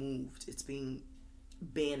removed. It's being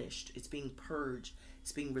banished. It's being purged.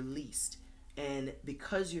 It's being released. And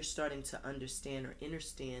because you're starting to understand or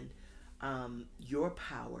understand your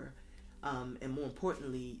power, and more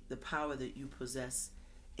importantly, the power that you possess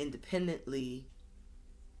independently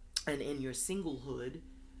and in your singlehood,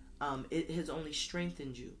 it has only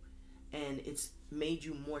strengthened you, and it's made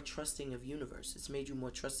you more trusting of universe. It's made you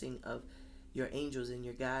more trusting of your angels and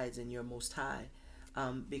your guides and your Most High,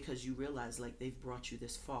 because you realize like they've brought you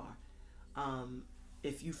this far.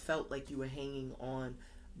 If you felt like you were hanging on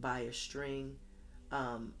by a string,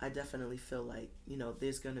 I definitely feel like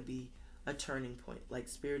there's going to be a turning point. Like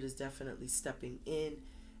Spirit is definitely stepping in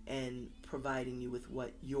and providing you with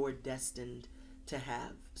what you're destined to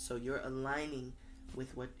have. So you're aligning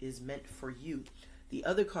with what is meant for you. The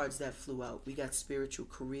other cards that flew out, we got spiritual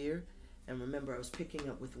career. And remember, I was picking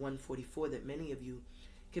up with 144 that many of you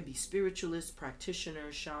could be spiritualists,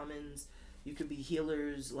 practitioners, shamans. You could be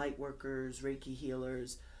healers, light workers, Reiki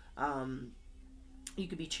healers. You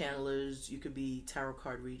could be channelers. You could be tarot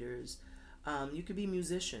card readers. You could be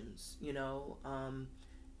musicians.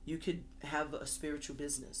 You could have a spiritual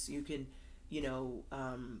business. You could, you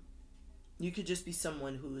could just be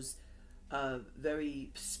someone who's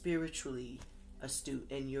very spiritually astute,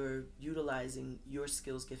 and you're utilizing your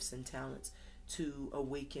skills, gifts, and talents to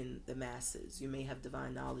awaken the masses. You may have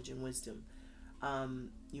divine knowledge and wisdom.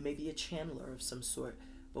 You may be a channeler of some sort,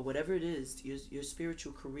 but whatever it is, your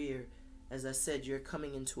spiritual career, as I said, you're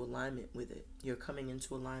coming into alignment with it. You're coming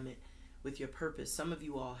into alignment with your purpose. Some of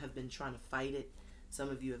you all have been trying to fight it. Some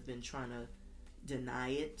of you have been trying to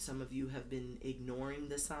deny it. Some of you have been ignoring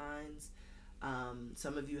the signs.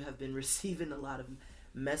 Some of you have been receiving a lot of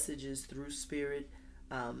messages through Spirit,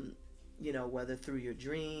 whether through your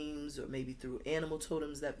dreams or maybe through animal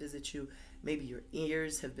totems that visit you. Maybe your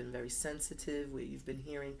ears have been very sensitive, where you've been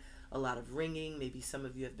hearing a lot of ringing. Maybe some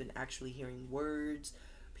of you have been actually hearing words,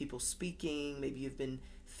 people speaking. Maybe you've been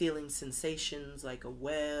feeling sensations like a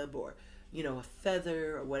web or, a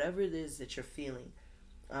feather or whatever it is that you're feeling.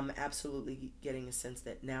 I'm absolutely getting a sense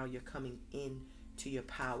that now you're coming in to your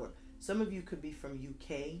power. Some of you could be from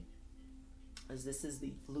UK, as this is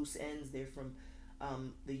the loose ends. They're from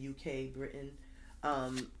the UK, Britain.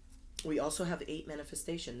 We also have 8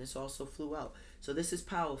 manifestation. This also flew out. So this is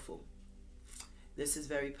powerful. This is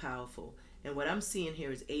very powerful. And what I'm seeing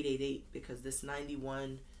here is 888, because this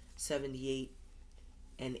 91, 78,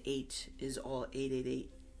 and 8 is all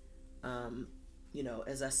 888.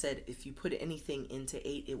 As I said, if you put anything into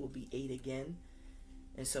 8, it will be 8 again.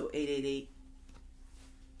 And so 888,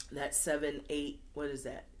 that's 7, 8, what is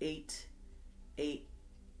that? 8, 8,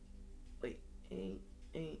 wait, 8,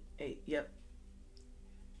 8, 8, yep.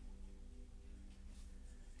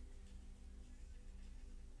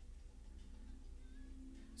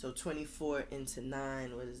 So 24 into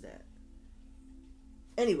 9, what is that?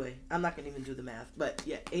 Anyway, I'm not going to even do the math, but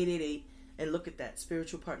yeah, 888, and look at that,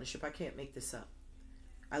 spiritual partnership. I can't make this up.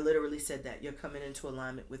 I literally said that. You're coming into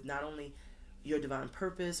alignment with not only your divine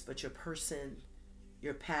purpose, but your person,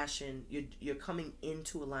 your passion. You're coming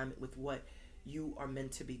into alignment with what you are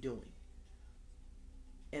meant to be doing.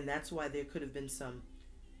 And that's why there could have been some,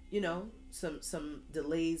 some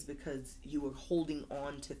delays, because you were holding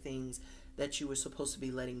on to things that you were supposed to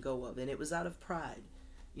be letting go of. And it was out of pride.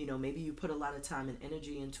 You know, maybe you put a lot of time and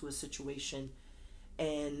energy into a situation,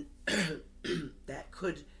 and that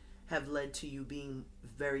could have led to you being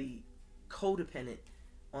very codependent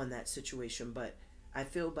on that situation. But I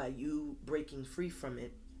feel by you breaking free from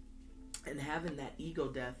it and having that ego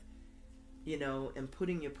death, you know, and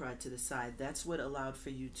putting your pride to the side, that's what allowed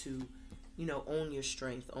for you to, you know, own your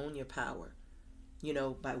strength, own your power, you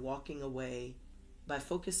know, by walking away, by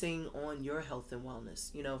focusing on your health and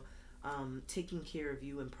wellness, you know, taking care of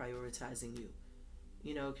you and prioritizing you,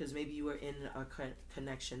 you know, because maybe you were in a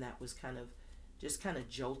connection that was kind of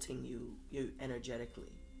jolting you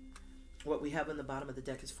energetically. What we have on the bottom of the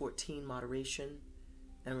deck is 14, moderation.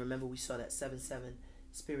 And remember, we saw that 7-7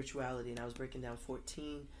 spirituality, and I was breaking down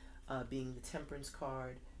 14 being the temperance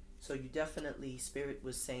card. So you definitely, Spirit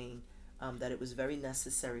was saying that it was very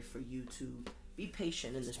necessary for you to be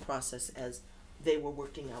patient in this process as they were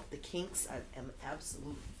working out the kinks. I am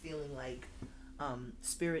absolutely feeling like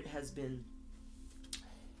Spirit has been,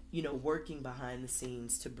 you know, working behind the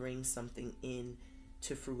scenes to bring something in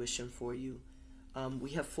to fruition for you.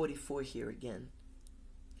 We have 44 here again,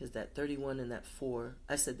 because that 31 and that 4,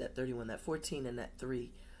 I said that 31, that 14 and that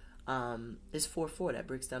 3 is 4-4. That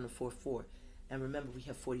breaks down to 4-4. And remember, we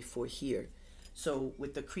have 44 here. So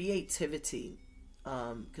with the creativity,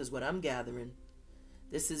 because what I'm gathering,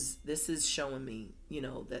 this is showing me, you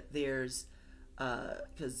know, that there's,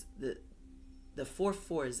 because the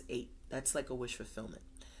 4-4 is 8. That's like a wish fulfillment.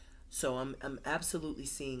 So I'm absolutely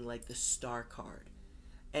seeing like the star card.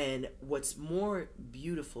 And what's more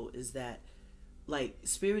beautiful is that, like,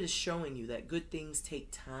 Spirit is showing you that good things take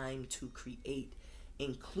time to create,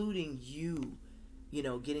 including you, you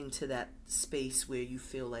know, getting to that space where you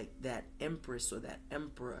feel like that Empress or that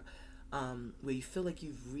Emperor, where you feel like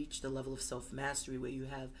you've reached a level of self-mastery, where you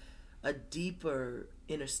have a deeper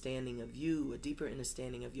understanding of you, a deeper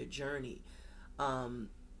understanding of your journey,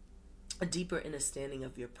 a deeper understanding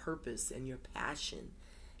of your purpose and your passion.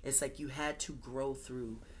 It's like you had to grow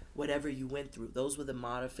through whatever you went through. Those were the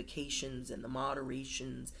modifications and the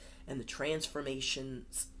moderations and the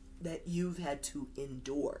transformations that you've had to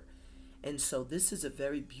endure. And so this is a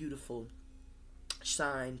very beautiful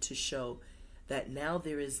sign to show that now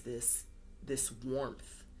there is this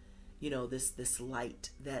warmth, you know, this light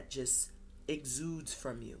that just exudes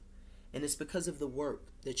from you. And it's because of the work,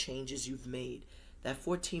 the changes you've made. That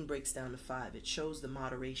 14 breaks down to 5. It shows the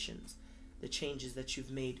moderations, the changes that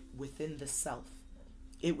you've made within the self.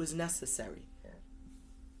 It was necessary.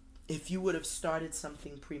 If you would have started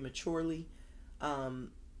something prematurely,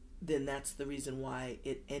 then that's the reason why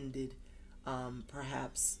it ended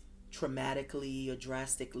perhaps traumatically or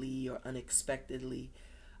drastically or unexpectedly,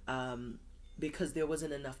 because there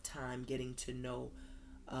wasn't enough time getting to know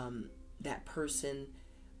that person,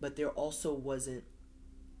 but there also wasn't,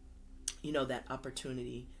 you know, that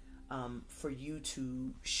opportunity for you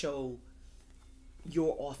to show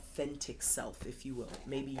your authentic self, if you will.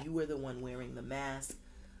 Maybe you were the one wearing the mask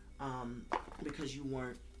because you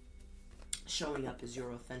weren't showing up as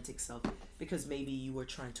your authentic self, because maybe you were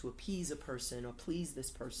trying to appease a person or please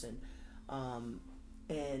this person,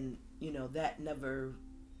 and you know, that never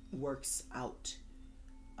works out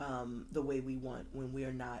the way we want when we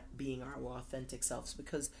are not being our authentic selves,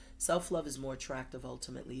 because self-love is more attractive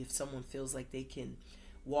ultimately. If someone feels like they can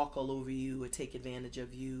walk all over you or take advantage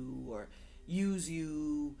of you or use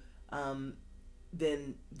you,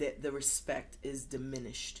 then the respect is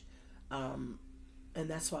diminished. And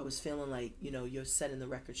that's why I was feeling like, you know, you're setting the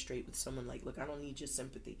record straight with someone like, look, I don't need your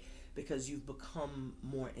sympathy, because you've become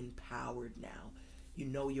more empowered now. You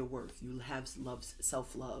know your worth. You have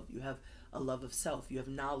self-love. You have a love of self. You have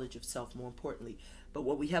knowledge of self, more importantly. But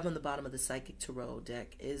what we have on the bottom of the Psychic Tarot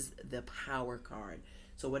deck is the Power card.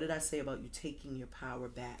 So what did I say about you taking your power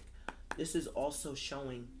back? This is also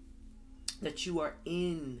showing that you are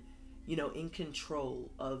in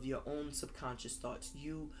control of your own subconscious thoughts.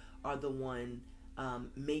 You are the one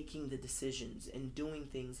making the decisions and doing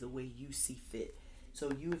things the way you see fit.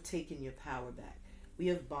 So you have taken your power back. We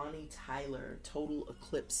have Bonnie Tyler, total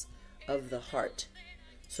eclipse of the heart.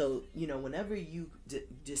 So, you know, whenever you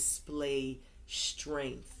display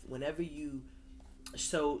strength, whenever you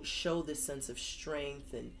show this sense of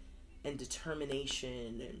strength and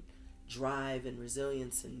determination and drive and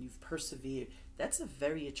resilience, and you've persevered, that's a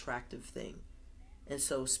very attractive thing. And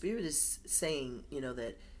so Spirit is saying, you know,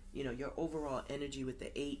 that, you know, your overall energy with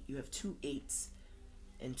the 8, you have 2 8s,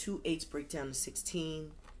 and 2 8s break down to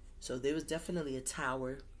 16. So there was definitely a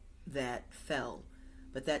tower that fell,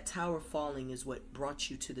 but that tower falling is what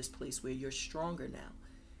brought you to this place where you're stronger now,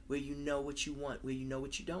 where you know what you want, where you know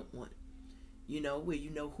what you don't want. you know, where you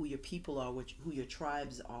know who your people are, who your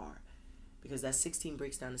tribes are, because that 16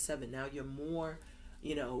 breaks down to 7. Now you're more,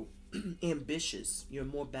 you know, ambitious, you're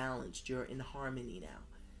more balanced, you're in harmony now.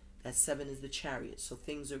 That 7 is the Chariot, so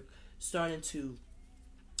things are starting to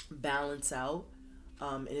balance out,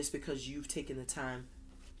 and it's because you've taken the time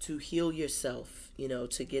to heal yourself, you know,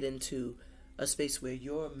 to get into a space where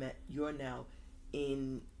you're now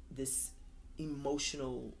in this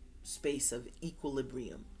emotional space of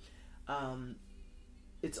equilibrium.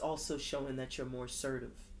 It's also showing that you're more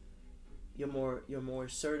assertive. You're more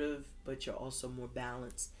assertive, but you're also more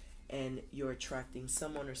balanced, and you're attracting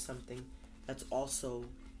someone or something that's also,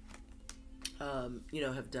 you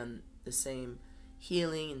know, have done the same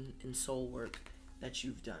healing and soul work that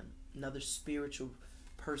you've done. Another spiritual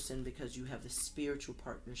person, because you have the spiritual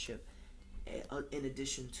partnership in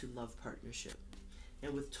addition to love partnership.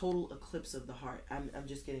 And with total eclipse of the heart, I'm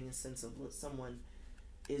just getting a sense of what someone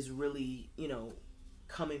is really, you know,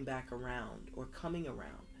 coming back around or coming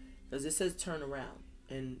around, because it says turn around,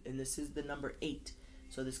 and this is the number 8,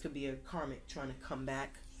 so this could be a karmic trying to come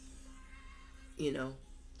back, you know.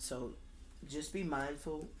 So just be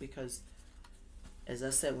mindful, because as I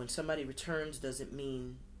said, when somebody returns doesn't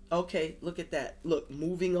mean, okay, look at that, look,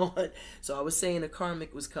 moving on. So I was saying a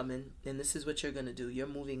karmic was coming, and this is what you're going to do. You're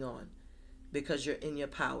moving on because you're in your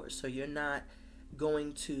power. So you're not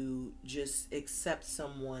going to just accept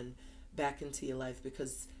someone back into your life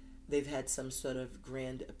because they've had some sort of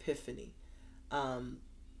grand epiphany.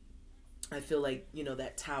 I feel like, you know,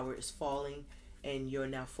 that tower is falling, and you're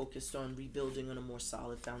now focused on rebuilding on a more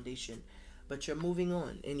solid foundation. But you're moving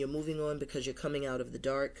on, and you're moving on because you're coming out of the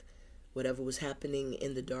dark. Whatever was happening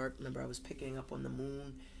in the dark, remember I was picking up on the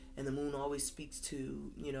moon, and the moon always speaks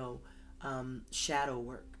to, you know, shadow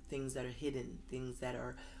work, things that are hidden, things that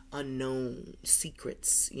are unknown,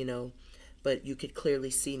 secrets, you know. But you could clearly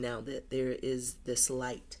see now that there is this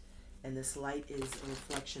light, and this light is a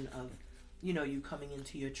reflection of, you know, you coming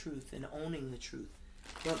into your truth and owning the truth,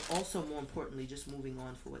 but also more importantly, just moving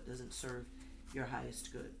on for what doesn't serve your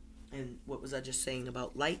highest good. And what was I just saying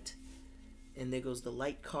about light? And there goes the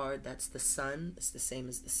light card. That's the sun. It's the same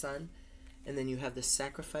as the sun. And then you have the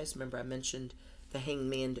sacrifice. Remember I mentioned the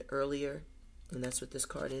hangman earlier, and that's what this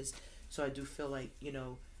card is. So I do feel like, you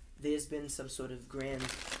know, there's been some sort of grand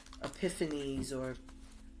epiphanies, or,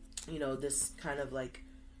 you know, this kind of like,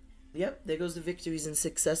 yep, there goes the victories and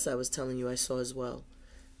success I was telling you I saw as well.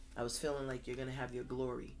 I was feeling like you're going to have your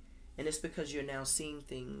glory. And it's because you're now seeing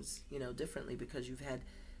things, you know, differently, because you've had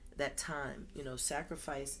that time. You know,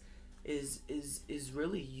 sacrifice is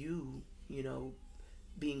really you, you know,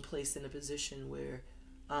 being placed in a position where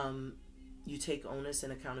you take onus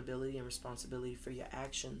and accountability and responsibility for your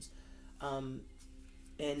actions. And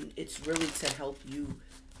it's really to help you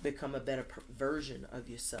become a better version of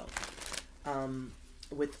yourself.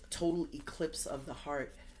 With total eclipse of the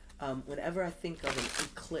heart, whenever I think of an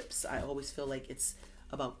eclipse, I always feel like it's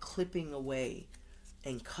about clipping away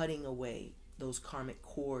and cutting away those karmic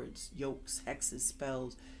cords, yokes, hexes,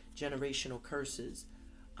 spells, generational curses,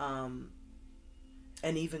 and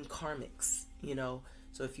even karmics, you know.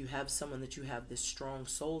 So if you have someone that you have this strong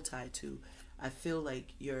soul tie to, I feel like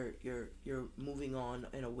you're moving on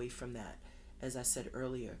and away from that, as I said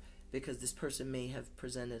earlier, because this person may have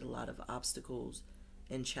presented a lot of obstacles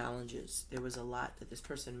and challenges. There was a lot that this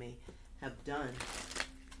person may have done,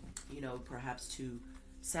 you know, perhaps to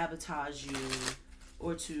sabotage you,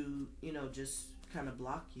 or to, you know, just kind of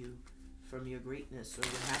block you from your greatness or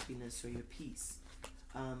your happiness or your peace.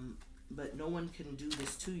 But no one can do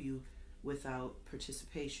this to you without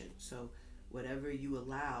participation. So whatever you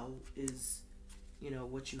allow is, you know,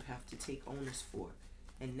 what you have to take onus for.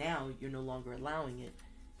 And now you're no longer allowing it,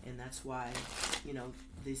 and that's why, you know,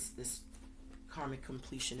 this karmic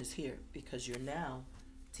completion is here, because you're now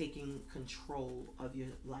taking control of your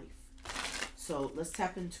life. So let's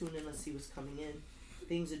tap into it and let's see what's coming in.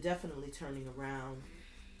 Things are definitely turning around.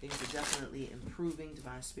 Things are definitely improving.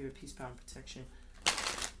 Divine spirit, peace, power, and protection.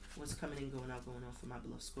 What's coming in, going out, going on for my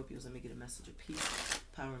beloved Scorpios? Let me get a message of peace,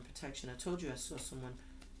 power, and protection. I told you I saw someone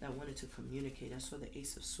that wanted to communicate. I saw the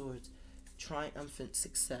Ace of Swords, triumphant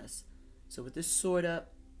success. So with this sword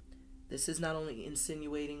up, this is not only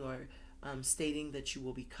insinuating or stating that you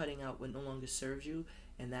will be cutting out what no longer serves you,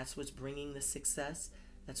 and that's what's bringing the success,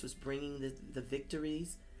 that's what's bringing the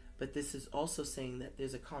victories, but this is also saying that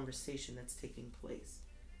there's a conversation that's taking place.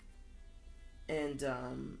 And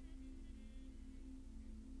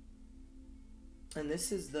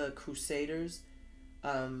this is the Crusaders.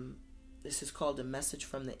 This is called A Message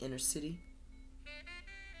from the Inner City.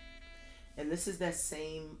 And this is that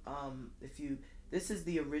same, this is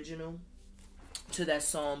the original to that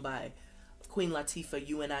song by Queen Latifah,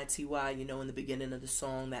 UNITY, you know, in the beginning of the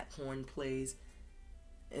song, that horn plays.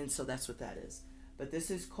 And so that's what that is. But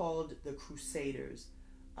this is called The Crusaders,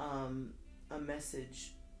 a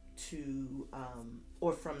message to,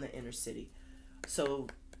 or from the inner city. So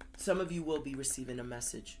some of you will be receiving a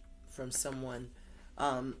message from someone,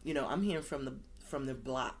 you know, I'm hearing from the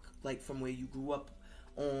block, like from where you grew up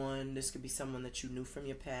on. This could be someone that you knew from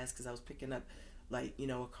your past, because I was picking up, like, you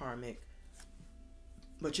know, a karmic.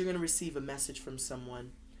 But you're going to receive a message from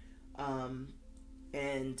someone. I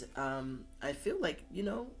feel like, you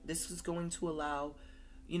know, this is going to allow,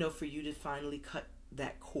 you know, for you to finally cut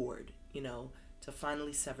that cord, you know, to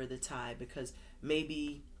finally sever the tie, because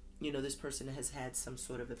maybe, you know, this person has had some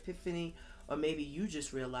sort of epiphany, or maybe you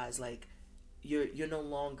just realize, like, you're no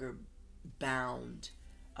longer bound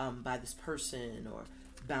by this person, or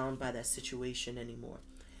bound by that situation anymore.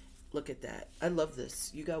 Look at that. I love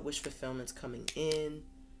this. You got wish fulfillments coming in.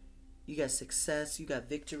 You got success. You got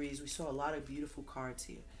victories. We saw a lot of beautiful cards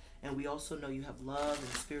here. And we also know you have love and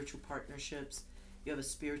spiritual partnerships. You have a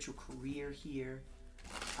spiritual career here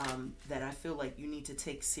that I feel like you need to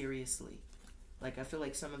take seriously. Like, I feel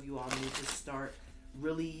like some of you all need to start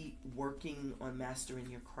really working on mastering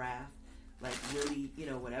your craft. Like, really, you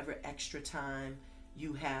know, whatever extra time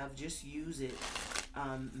you have, just use it.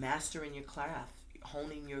 Mastering your craft,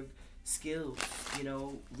 honing your skills, you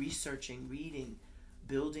know, researching, reading,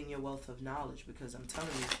 building your wealth of knowledge, because I'm telling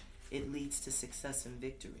you, it leads to success and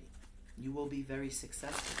victory. You will be very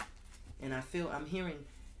successful. And I'm hearing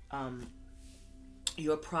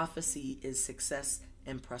your prophecy is success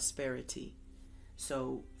and prosperity.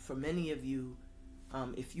 So for many of you,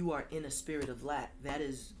 if you are in a spirit of lack, that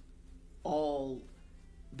is all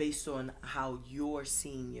based on how you're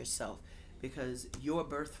seeing yourself, because your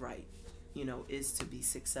birthright, you know, is to be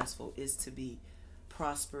successful, is to be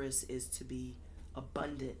prosperous, is to be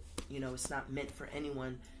abundant. You know, it's not meant for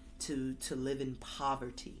anyone to live in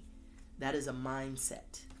poverty. That is a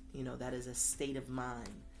mindset. You know, that is a state of mind.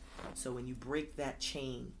 So when you break that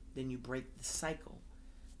chain, then you break the cycle.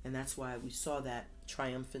 And that's why we saw that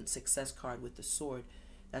triumphant success card with the sword.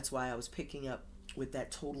 That's why I was picking up with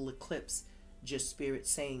that total eclipse, just spirit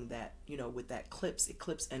saying that, you know, with that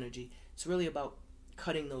eclipse energy, it's really about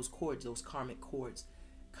cutting those cords, those karmic cords,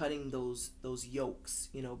 cutting those yokes,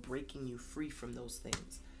 you know, breaking you free from those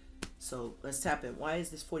things. So let's tap in. Why is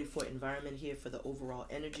this 44 environment here for the overall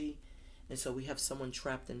energy? And so we have someone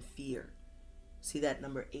trapped in fear. See that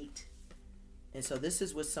number 8? And so this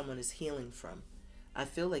is what someone is healing from. I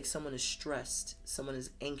feel like someone is stressed, someone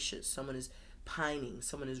is anxious, someone is pining,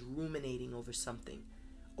 someone is ruminating over something,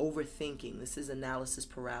 overthinking. This is analysis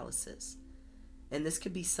paralysis. And this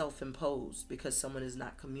could be self-imposed because someone is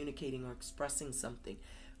not communicating or expressing something.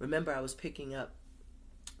 Remember, I was picking up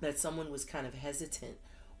that someone was kind of hesitant,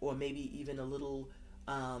 or maybe even a little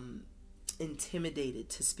intimidated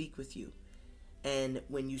to speak with you. And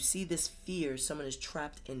when you see this fear, someone is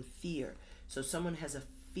trapped in fear. So someone has a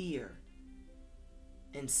fear.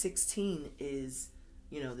 And 16 is,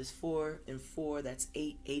 you know, this 4 and 4, that's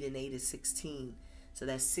 8. 8 and 8 is 16. So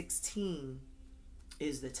that 16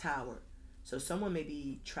 is the tower. So someone may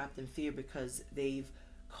be trapped in fear because they've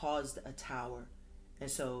caused a tower. And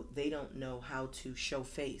so they don't know how to show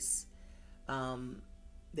face.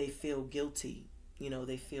 They feel guilty. You know,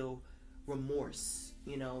 they feel remorse.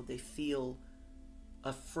 You know, they feel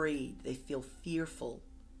afraid. They feel fearful.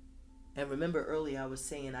 And remember earlier I was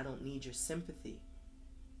saying I don't need your sympathy.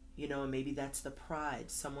 You know, and maybe that's the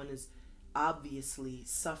pride. Someone is obviously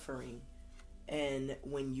suffering. And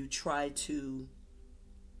when you try to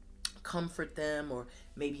comfort them, or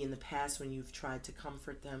maybe in the past when you've tried to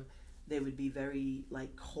comfort them, they would be very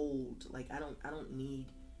like cold. Like, I don't need,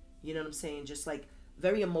 you know what I'm saying? Just like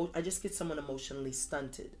very I just get someone emotionally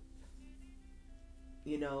stunted.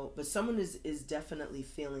 You know, but someone is definitely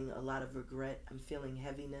feeling a lot of regret. I'm feeling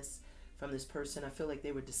heaviness from this person. I feel like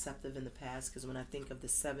they were deceptive in the past, because when I think of the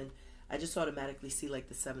 7, I just automatically see like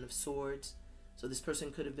the 7 of Swords. So this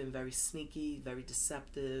person could have been very sneaky, very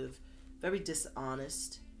deceptive, very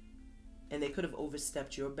dishonest, and they could have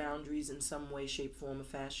overstepped your boundaries in some way, shape, form, or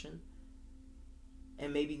fashion.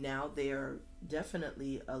 And maybe now they are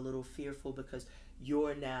definitely a little fearful because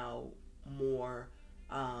you're now more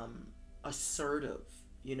assertive.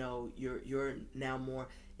 You know, you're now more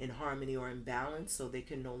in harmony or in balance, so they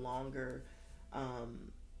can no longer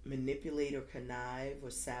manipulate or connive or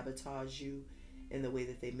sabotage you in the way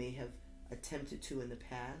that they may have attempted to in the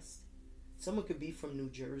past. Someone could be from New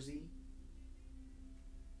Jersey.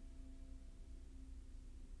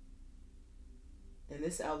 And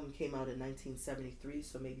this album came out in 1973,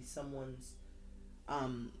 so maybe someone's,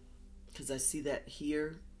 because I see that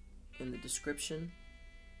here in the description.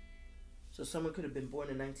 So someone could have been born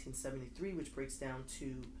in 1973, which breaks down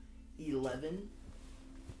to 11.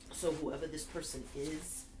 So whoever this person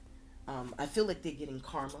is, I feel like they're getting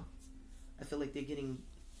karma. I feel like they're getting,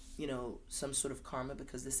 you know, some sort of karma,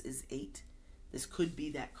 because this is 8. This could be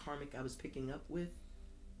that karmic I was picking up with.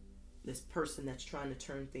 This person that's trying to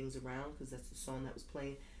turn things around, because that's the song that was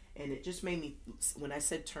playing. And it just made me, when I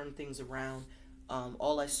said turn things around,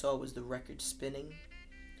 all I saw was the record spinning.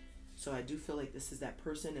 So I do feel like this is that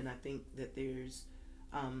person, and I think that there's,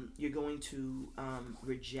 you're going to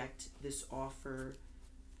reject this offer,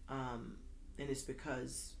 and it's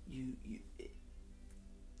because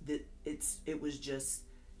it was just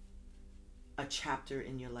a chapter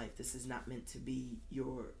in your life. This is not meant to be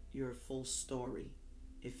your full story,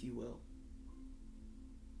 if you will.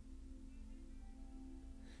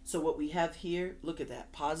 So what we have here, look at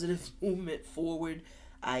that, positive movement forward.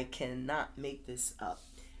 I cannot make this up.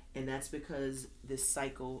 And that's because this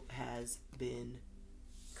cycle has been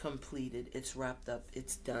completed. It's wrapped up.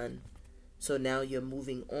 It's done. So now you're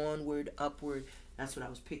moving onward, upward. That's what I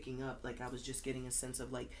was picking up. Like, I was just getting a sense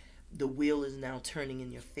of, like, the wheel is now turning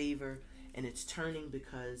in your favor. And it's turning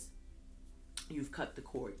because you've cut the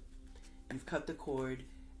cord. You've cut the cord,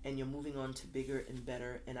 and you're moving on to bigger and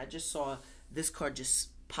better. And I just saw this card just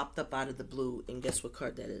popped up out of the blue. And guess what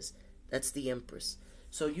card that is? That's the Empress.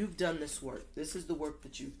 So you've done this work. This is the work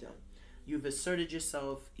that you've done. You've asserted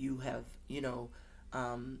yourself. You have, you know,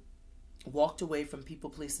 walked away from people,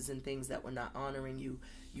 places, and things that were not honoring you.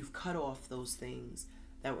 You've cut off those things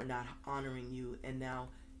that were not honoring you. And now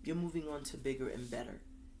you're moving on to bigger and better.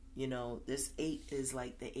 You know, this 8 is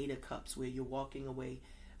like the 8 of Cups, where you're walking away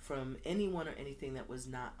from anyone or anything that was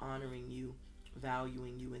not honoring you,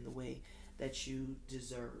 valuing you in the way that you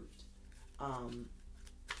deserved.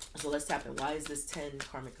 So let's tap in. Why is this 10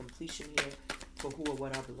 karmic completion here? For who or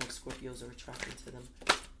what our beloved Scorpios are attracting to them.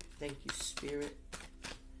 Thank you, Spirit.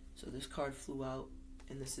 So this card flew out,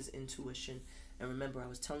 and this is intuition. And remember, I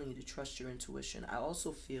was telling you to trust your intuition. I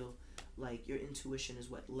also feel like your intuition is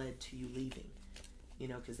what led to you leaving. You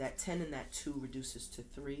know, because that 10 and that 2 reduces to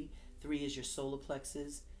 3. 3 is your solar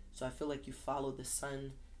plexus. So I feel like you follow the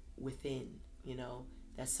sun within, you know.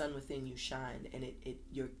 That sun within you shined, and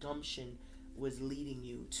your gumption was leading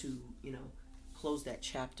you to, you know, close that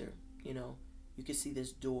chapter. You know, you can see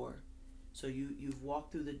this door. So you've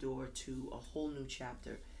walked through the door to a whole new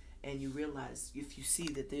chapter, and you realize, if you see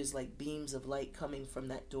that there's like beams of light coming from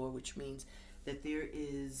that door, which means that there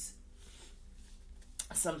is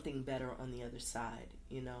something better on the other side,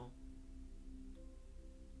 you know.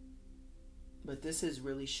 But this is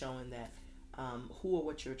really showing that who or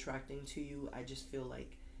what you're attracting to you, I just feel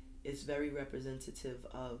like it's very representative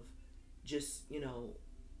of just, you know,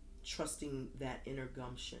 trusting that inner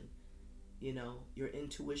gumption. You know, your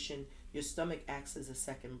intuition, your stomach acts as a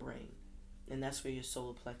second brain, and that's where your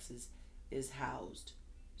solar plexus is housed.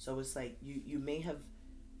 So it's like you may have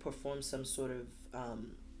performed some sort of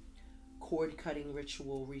cord cutting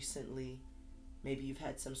ritual recently. Maybe you've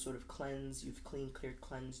had some sort of cleanse. You've cleared,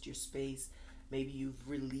 cleansed your space. Maybe you've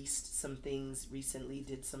released some things recently,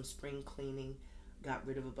 did some spring cleaning, got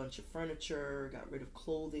rid of a bunch of furniture, got rid of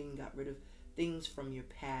clothing, got rid of things from your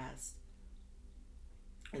past.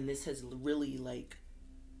 And this has really like,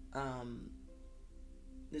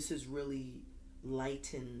 this has really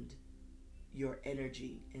lightened your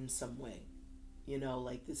energy in some way. You know,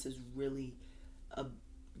 like this has really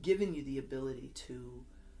given you the ability to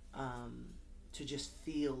just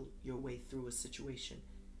feel your way through a situation.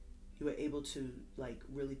 You were able to like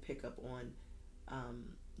really pick up on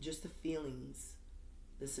just the feelings,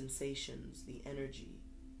 the sensations, the energy,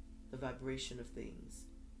 the vibration of things.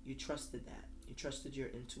 You trusted that. You trusted your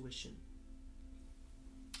intuition.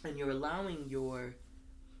 And you're allowing your,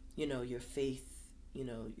 you know, your faith, you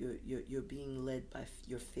know, you're being led by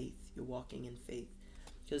your faith. You're walking in faith.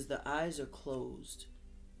 Because the eyes are closed,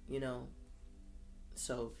 you know.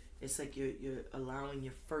 So it's like you're allowing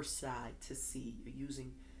your first eye to see.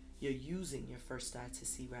 You're using your first eye to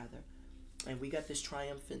see, rather. And we got this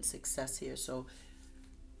triumphant success here. So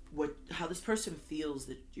how this person feels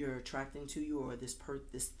that you're attracting to you, or this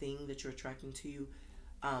thing that you're attracting to you,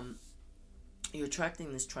 you're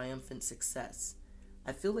attracting this triumphant success.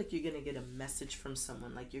 I feel like you're going to get a message from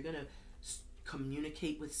someone. Like you're going to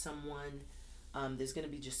communicate with someone. There's going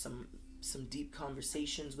to be just some deep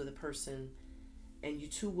conversations with a person. And you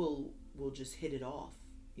two will just hit it off,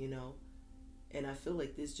 you know. And I feel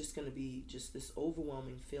like there's just going to be just this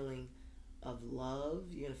overwhelming feeling of love.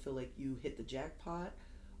 You're going to feel like you hit the jackpot,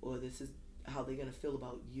 or this is how they're going to feel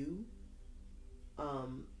about you.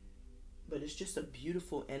 But it's just a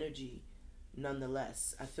beautiful energy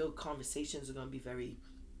nonetheless. I feel conversations are going to be very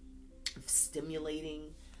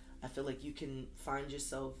stimulating. I feel like you can find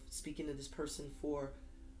yourself speaking to this person for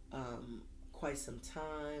quite some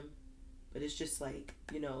time. But it's just like,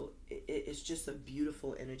 you know, it's just a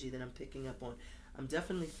beautiful energy that I'm picking up on. I'm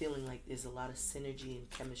definitely feeling like there's a lot of synergy and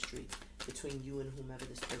chemistry between you and whomever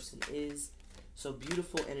this person is. So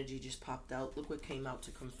beautiful energy just popped out. Look what came out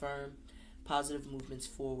to confirm. Positive movements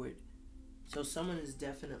forward. So someone is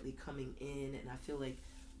definitely coming in, and I feel like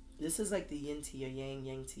this is like the yin to your yang,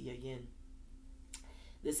 yang to your yin.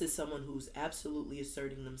 This is someone who's absolutely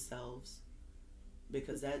asserting themselves,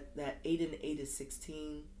 because that 8 and 8 is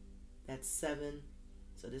 16. That's 7.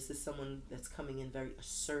 So this is someone that's coming in very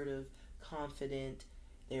assertive, confident.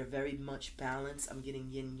 They're very much balanced. I'm getting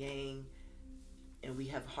yin yang, and we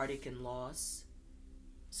have heartache and loss.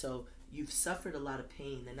 So you've suffered a lot of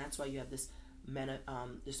pain, and that's why you have this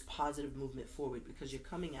this positive movement forward, because you're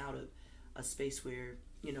coming out of a space where,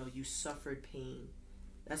 you know, you suffered pain.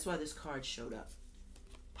 That's why this card showed up.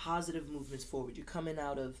 Positive movements forward. You're coming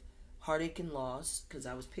out of heartache and loss, because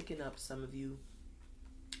I was picking up some of you,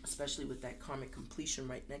 especially with that karmic completion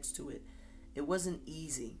right next to it. It wasn't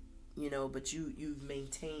easy, you know, but you've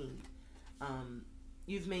maintained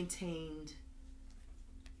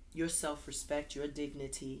your self-respect, your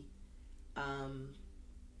dignity,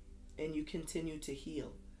 and you continue to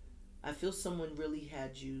heal. I feel someone really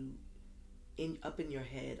had you up in your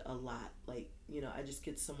head a lot. Like, you know, I just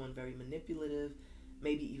get someone very manipulative,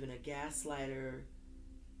 maybe even a gaslighter,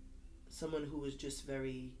 someone who was just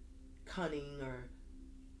very cunning or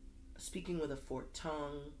speaking with a forked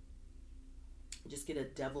tongue. Just get a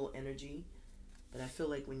devil energy. But I feel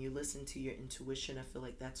like when you listen to your intuition, I feel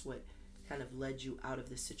like that's what kind of led you out of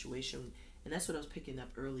this situation. And that's what I was picking up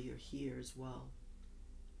earlier here as well.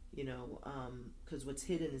 You know, because what's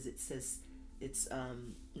hidden is it says it's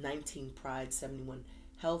 19 pride, 71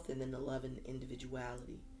 health, and then 11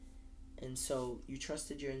 individuality. And so you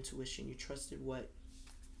trusted your intuition. You trusted what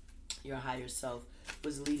your higher self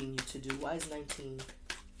was leading you to do. Why is 19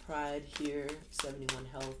 pride here, 71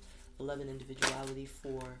 health, 11 individuality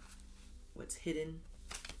for what's hidden?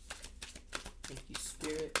 Thank you,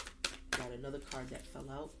 Spirit. Got another card that fell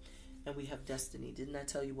out. And we have destiny. Didn't I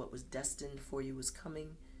tell you what was destined for you was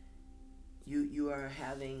coming? You are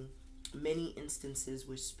having many instances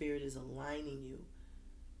where Spirit is aligning you.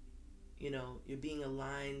 You know, you're being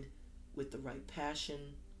aligned with the right passion,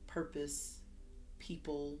 purpose,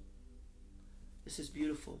 people. This is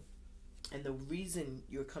beautiful. And the reason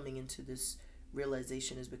you're coming into this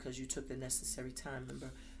realization is because you took the necessary time.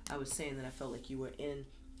 Remember, I was saying that I felt like you were in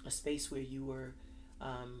a space where you were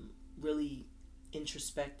really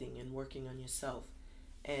introspecting and working on yourself.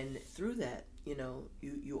 And through that, you know,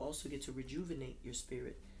 you also get to rejuvenate your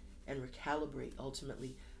spirit and recalibrate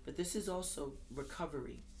ultimately. But this is also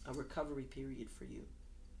recovery, a recovery period for you.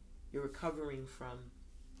 You're recovering from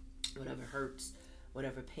whatever hurts,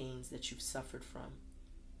 whatever pains that you've suffered from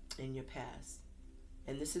in your past.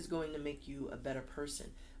 And this is going to make you a better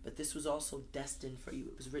person. But this was also destined for you.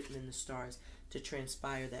 It was written in the stars to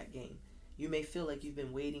transpire that game. You may feel like you've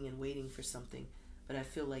been waiting and waiting for something, but I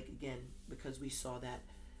feel like, again, because we saw that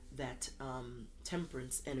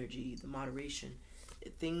temperance energy, the moderation,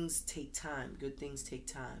 things take time. Good things take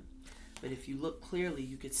time. But if you look clearly,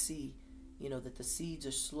 you could see, you know, that the seeds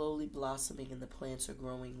are slowly blossoming and the plants are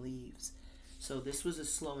growing leaves. So this was a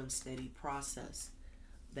slow and steady process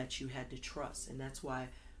that you had to trust. And that's why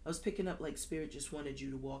I was picking up like Spirit just wanted you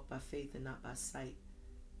to walk by faith and not by sight.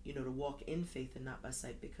 You know, to walk in faith and not by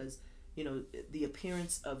sight, because, you know, the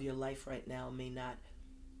appearance of your life right now may not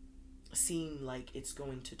seem like it's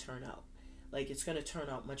going to turn out. Like, it's going to turn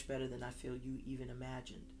out much better than I feel you even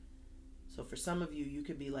imagined. So for some of you, you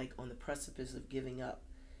could be like on the precipice of giving up.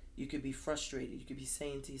 You could be frustrated. You could be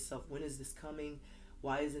saying to yourself, when is this coming?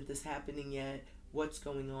 Why isn't this happening yet? What's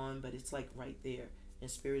going on? But it's like right there. And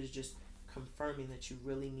Spirit is just confirming that you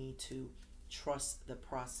really need to trust the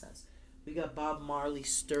process. We got Bob Marley,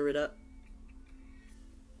 Stir It Up.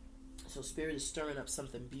 So Spirit is stirring up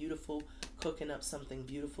something beautiful, cooking up something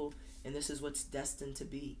beautiful, and this is what's destined to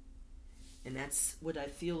be. And that's what I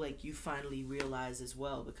feel like you finally realize as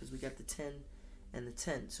well, because we got the 10 and the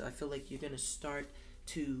 10. So I feel like you're going to start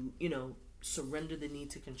to, you know, surrender the need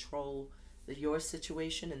to control your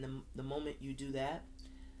situation. And the moment you do that,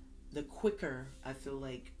 the quicker I feel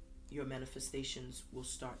like your manifestations will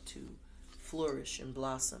start to flourish and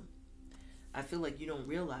blossom. I feel like you don't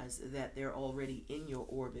realize that they're already in your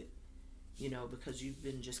orbit, you know, because you've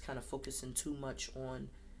been just kind of focusing too much on,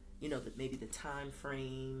 you know, maybe the time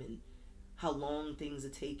frame and how long things are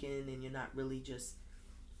taking, and you're not really just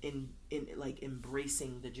in like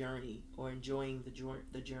embracing the journey or enjoying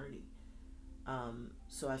the journey.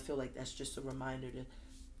 So I feel like that's just a reminder to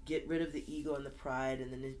get rid of the ego and the pride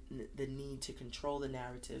and the need to control the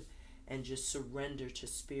narrative, and just surrender to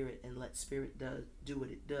spirit and let spirit do what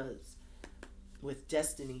it does. With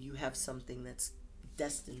destiny, you have something that's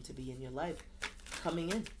destined to be in your life coming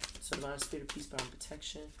in. So divine spirit of peace, power, and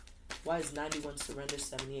protection. Why is 91 surrender,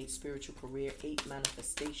 78 spiritual career, 8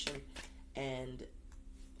 manifestation, and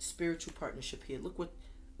spiritual partnership here? Look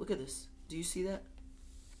at this. Do you see that?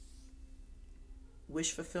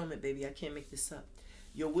 Wish fulfillment, baby. I can't make this up.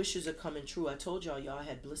 Your wishes are coming true. I told y'all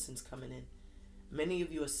had blessings coming in. Many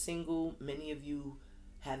of you are single. Many of you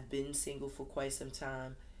have been single for quite some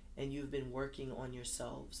time, and you've been working on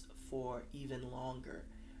yourselves for even longer.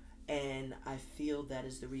 And I feel that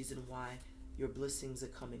is the reason why your blessings are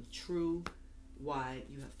coming true, why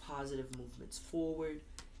you have positive movements forward,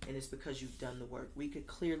 and it's because you've done the work. We could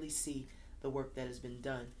clearly see the work that has been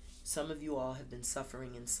done. Some of you all have been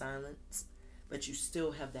suffering in silence, but you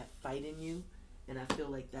still have that fight in you, and I feel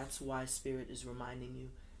like that's why Spirit is reminding you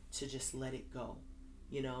to just let it go.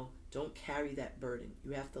 You know, don't carry that burden.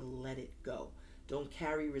 You have to let it go. Don't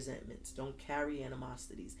carry resentments. Don't carry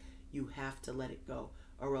animosities. You have to let it go,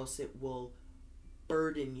 or else it will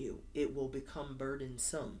burden you. It will become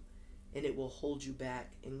burdensome, and it will hold you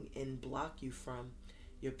back and block you from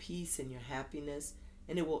your peace and your happiness,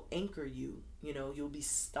 and it will anchor you. You know, you'll be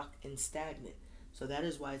stuck and stagnant. So that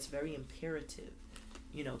is why it's very imperative,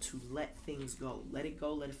 you know, to let things go. Let it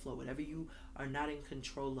go, let it flow. Whatever you are not in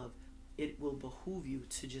control of, it will behoove you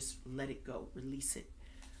to just let it go, release it.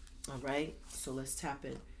 All right, so let's tap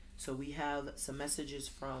in. So we have some messages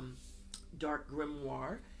from Dark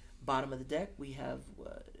Grimoire. Bottom of the deck, we have,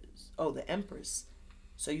 the Empress.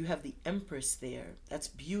 So you have the Empress there. That's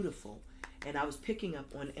beautiful. And I was picking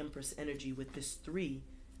up on Empress energy with this 3,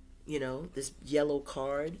 you know, this yellow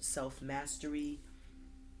card, self-mastery,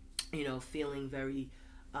 you know, feeling very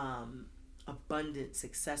abundant,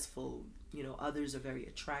 successful. You know, others are very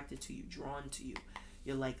attracted to you, drawn to you.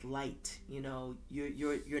 You're like light, you know,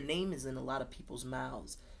 your name is in a lot of people's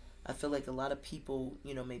mouths. I feel like a lot of people,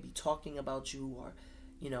 you know, may be talking about you or,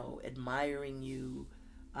 you know, admiring you.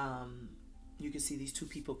 You can see these 2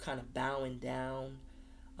 people kind of bowing down.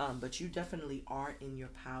 But you definitely are in your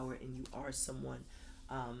power, and you are someone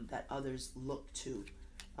that others look to.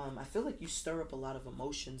 I feel like you stir up a lot of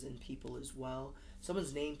emotions in people as well.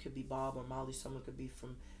 Someone's name could be Bob or Molly. Someone could be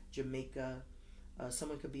from Jamaica.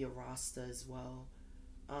 Someone could be a Rasta as well.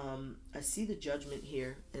 I see the Judgment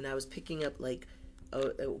here, and I was picking up like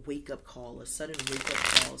a wake-up call, a sudden wake-up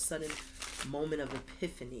call, a sudden moment of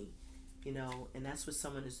epiphany, you know, and that's what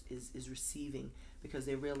someone is receiving, because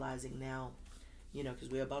they're realizing now, you know, because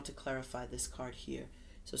we're about to clarify this card here.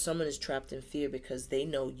 So someone is trapped in fear because they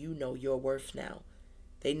know you know your worth now.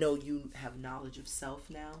 They know you have knowledge of self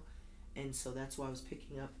now, and so that's why I was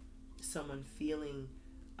picking up someone feeling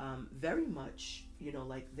very much, you know,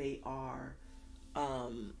 like they are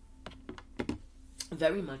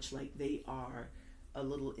very much like they are a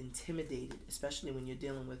little intimidated, especially when you're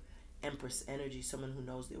dealing with Empress energy, someone who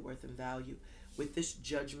knows their worth and value. With this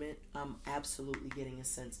Judgment, I'm absolutely getting a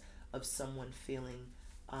sense of someone feeling,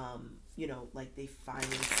 you know, like they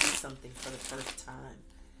finally see something for the first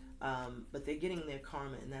time. But they're getting their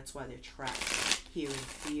karma, and that's why they're trapped here in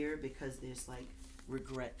fear, because there's like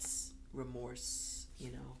regrets, remorse,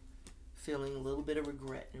 you know, feeling a little bit of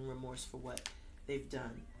regret and remorse for what they've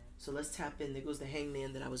done. So let's tap in. There goes the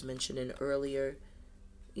Hangman that I was mentioning earlier,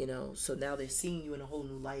 you know. So now they're seeing you in a whole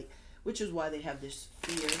new light, which is why they have this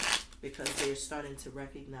fear, because they're starting to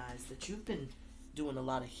recognize that you've been doing a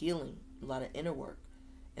lot of healing, a lot of inner work,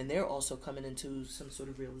 and they're also coming into some sort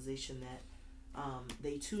of realization that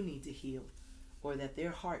they too need to heal, or that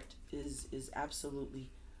their heart is absolutely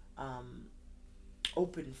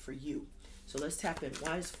open for you. So let's tap in.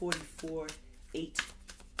 Why is 44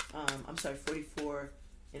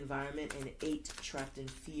 environment and 8 trapped in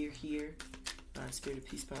fear here? Spirit of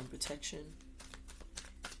peace, power, and protection.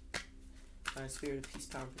 Spirit of peace,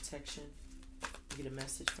 power, and protection. Get a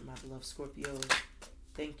message from my beloved Scorpio.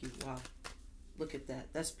 Thank you. Wow. Look at that.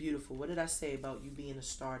 That's beautiful. What did I say about you being a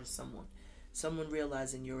star to someone? Someone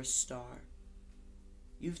realizing you're a star.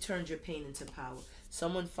 You've turned your pain into power.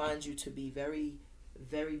 Someone finds you to be very,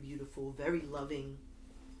 very beautiful, very loving.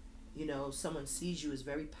 You know, someone sees you as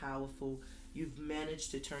very powerful. You've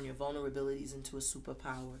managed to turn your vulnerabilities into a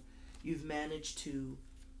superpower. You've managed to,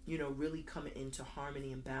 you know, really come into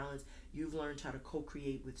harmony and balance. You've learned how to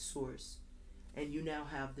co-create with Source. And you now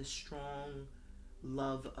have this strong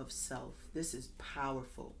love of self. This is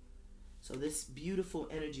powerful. So this beautiful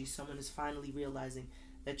energy, someone is finally realizing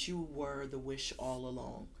that you were the wish all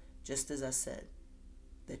along. Just as I said,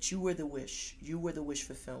 that you were the wish. You were the wish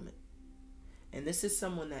fulfillment. And this is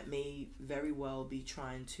someone that may very well be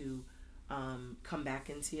trying to come back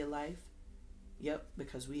into your life. Yep,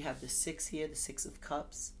 because we have the 6 here, the 6 of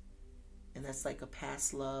Cups. And that's like a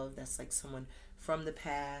past love. That's like someone from the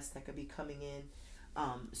past that could be coming in.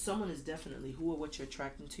 Someone is definitely, who or what you're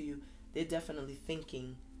attracting to you, they're definitely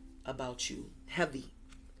thinking about you heavy.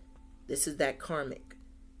 This is that karmic.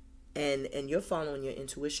 And you're following your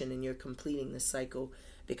intuition and you're completing the cycle,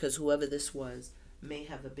 because whoever this was may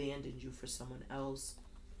have abandoned you for someone else.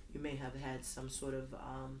 You may have had some sort of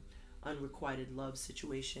unrequited love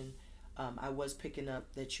situation. I was picking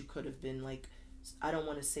up that you could have been like, I don't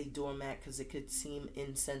want to say doormat because it could seem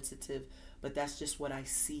insensitive, but that's just what I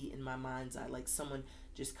see in my mind's eye. Like someone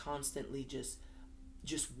just constantly just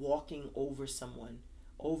walking over someone,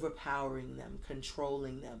 overpowering them,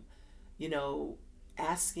 controlling them, you know,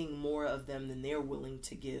 asking more of them than they're willing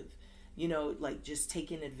to give, you know, like just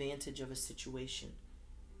taking advantage of a situation.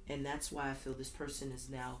 And that's why I feel this person is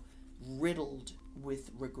now riddled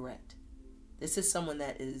with regret. This is someone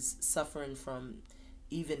that is suffering from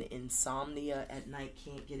even insomnia at night,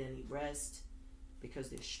 can't get any rest because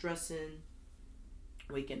they're stressing,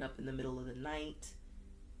 waking up in the middle of the night,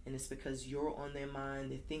 and it's because you're on their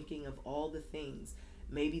mind. They're thinking of all the things.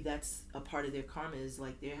 Maybe that's a part of their karma, is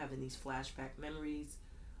like they're having these flashback memories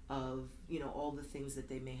of, you know, all the things that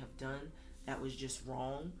they may have done that was just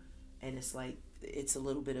wrong, and it's like it's a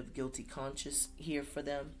little bit of guilty conscience here for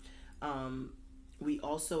them. We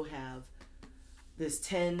also have this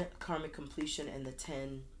 10 karmic completion and the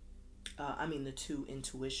 2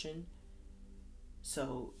 intuition.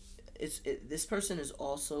 So this person is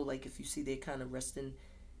also like, if you see, they're kind of resting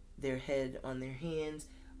their head on their hands,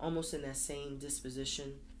 almost in that same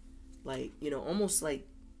disposition, like, you know, almost like,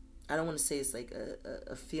 I don't want to say it's like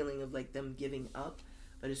a feeling of like them giving up,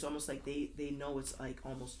 but it's almost like they know it's like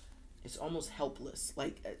it's almost helpless,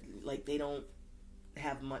 like they don't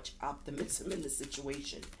have much optimism in the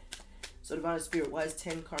situation. So Divine Spirit, why is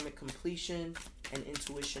 10 karmic completion and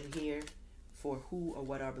intuition here for who or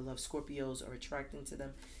what our beloved Scorpios are attracting to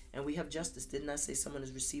them? And we have Justice. Didn't I say someone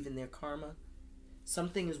is receiving their karma?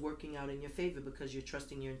 Something is working out in your favor because you're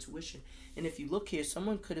trusting your intuition. And if you look here,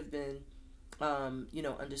 someone could have been, you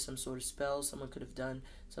know, under some sort of spell. Someone could have done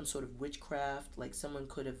some sort of witchcraft. Like someone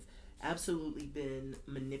could have absolutely been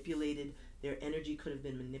manipulated. Their energy could have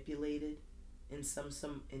been manipulated in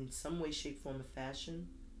some way, shape, form, or fashion.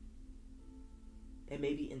 And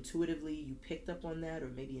maybe intuitively you picked up on that, or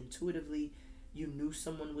maybe intuitively you knew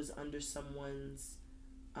someone was under someone's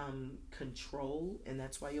control, and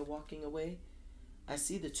that's why you're walking away. I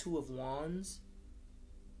see the 2 of Wands.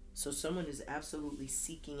 So someone is absolutely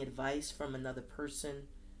seeking advice from another person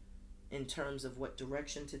in terms of what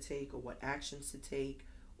direction to take or what actions to take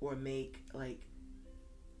or make. Like,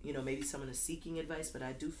 you know, maybe someone is seeking advice, but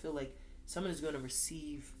I do feel like someone is going to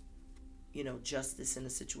receive, you know, justice in the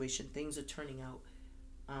situation. Things are turning out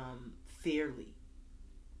fairly.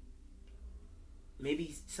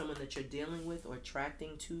 Maybe someone that you're dealing with or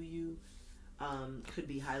attracting to you could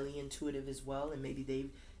be highly intuitive as well, and maybe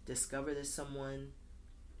they've discovered that someone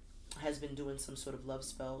has been doing some sort of love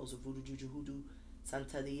spells or voodoo, juju, hoodoo,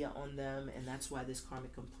 santeria on them, and that's why this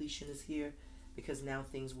karmic completion is here, because now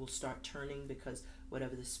things will start turning, because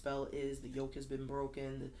whatever the spell is, the yoke has been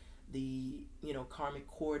broken, the you know, karmic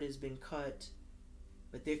cord has been cut.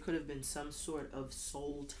 But there could have been some sort of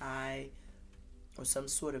soul tie or some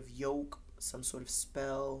sort of yoke, some sort of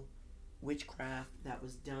spell, witchcraft that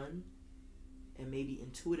was done. And maybe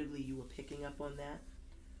intuitively you were picking up on that.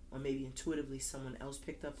 Or maybe intuitively someone else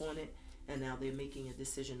picked up on it. And now they're making a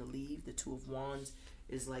decision to leave. The 2 of Wands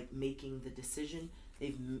is like making the decision.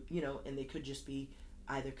 They've, you know, and they could just be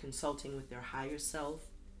either consulting with their higher self.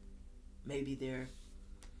 Maybe they're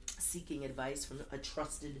seeking advice from a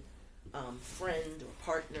trusted friend or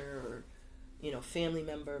partner or, you know, family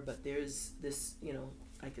member. But there's this, you know,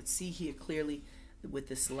 I could see here clearly with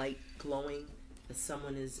this light glowing that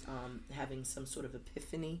someone is having some sort of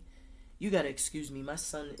epiphany. You gotta excuse me, my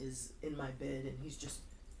son is in my bed and he's just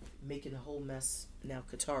making a whole mess. Now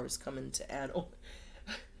Qatar is coming to add on.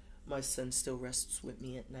 My son still rests with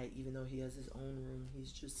me at night even though he has his own room.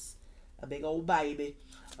 He's just a big old baby.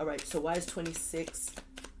 Alright, so why is 26,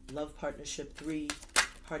 love, partnership, 3,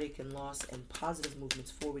 heartache and loss, and positive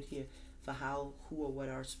movements forward here for how, who, or what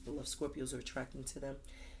our beloved Scorpios are attracting to them?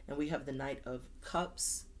 And we have the Knight of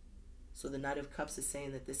Cups. So the Knight of Cups is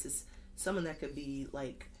saying that this is someone that could be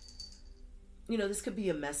like, you know, this could be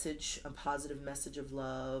a message, a positive message of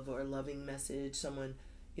love or a loving message. Someone,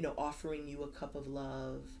 you know, offering you a cup of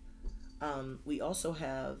love. We also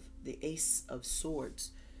have the Ace of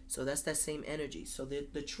Swords. So that's that same energy. So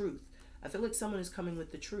the truth. I feel like someone is coming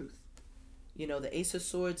with the truth. You know, the Ace of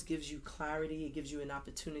Swords gives you clarity. It gives you an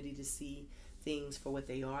opportunity to see things for what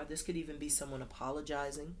they are. This could even be someone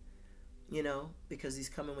apologizing, you know, because he's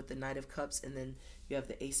coming with the Knight of Cups, and then you have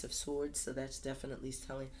the Ace of Swords. So that's definitely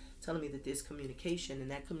telling me that there's communication,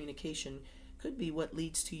 and that communication could be what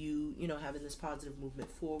leads to you, you know, having this positive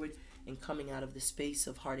movement forward and coming out of the space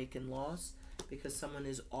of heartache and loss, because someone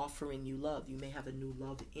is offering you love. You may have a new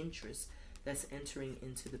love interest that's entering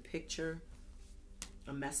into the picture,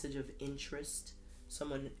 a message of interest,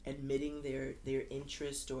 someone admitting their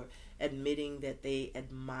interest or admitting that they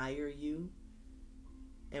admire you.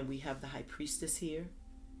 And we have the High Priestess here.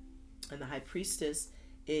 And the High Priestess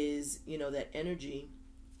is, you know, that energy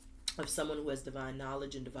of someone who has divine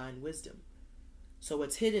knowledge and divine wisdom. So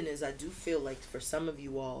what's hidden is, I do feel like for some of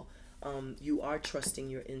you all, you are trusting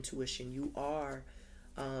your intuition. You are,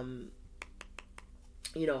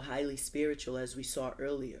 you know, highly spiritual, as we saw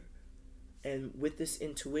earlier. And with this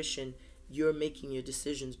intuition, you're making your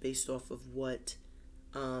decisions based off of what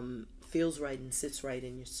feels right and sits right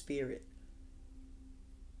in your spirit.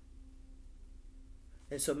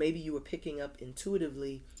 And so maybe you were picking up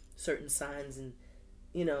intuitively certain signs, and,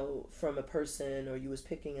 you know, from a person, or you was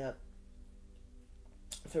picking up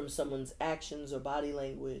from someone's actions or body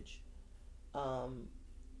language,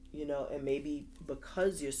 you know, and maybe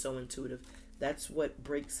because you're so intuitive, that's what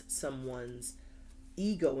breaks someone's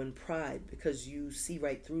ego and pride, because you see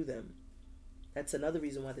right through them. That's another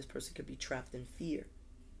reason why this person could be trapped in fear.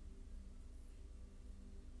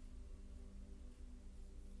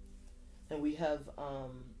 And we have,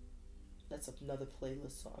 that's another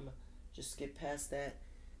playlist, so I'm going to just skip past that.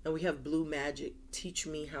 And we have Blue Magic, Teach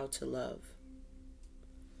Me How to Love.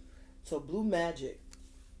 So Blue Magic,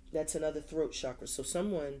 that's another throat chakra. So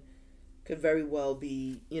someone could very well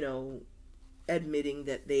be, you know, admitting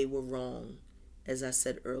that they were wrong, as I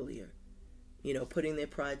said earlier. You know, putting their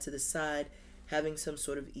pride to the side, having some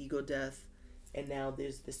sort of ego death, and now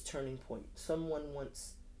there's this turning point. Someone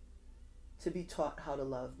wants to be taught how to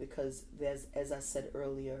love, because there's, as I said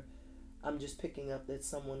earlier, I'm just picking up that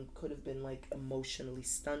someone could have been like emotionally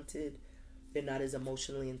stunted. They're not as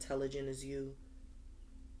emotionally intelligent as you.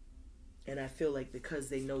 And I feel like because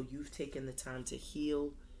they know you've taken the time to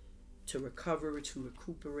heal, to recover, to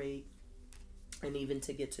recuperate, and even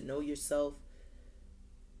to get to know yourself,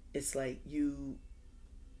 it's like you're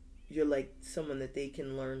like someone that they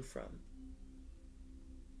can learn from.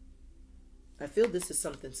 I feel this is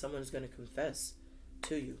something someone's going to confess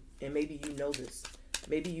to you. And maybe you know this.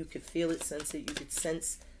 Maybe you could feel it, sense it. You could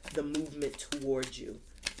sense the movement towards you.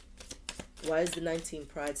 Why is the 19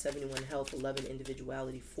 Pride, 71 Health, 11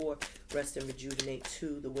 Individuality, 4 Rest and Rejuvenate,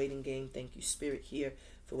 2 the Waiting Game, Thank You Spirit here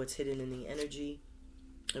for what's hidden in the energy.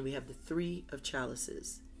 And we have the 3 of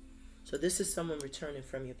Chalices. So this is someone returning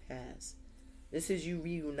from your past. This is you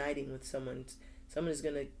reuniting with someone. Someone is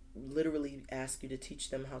going to literally ask you to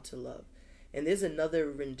teach them how to love. And there's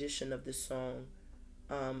another rendition of this song.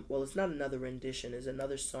 Well, it's not another rendition. It's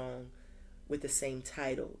another song with the same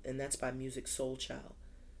title. And that's by Music Soul Child.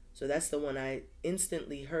 So that's the one I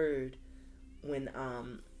instantly heard when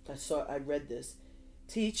I read this.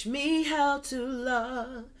 Teach me how to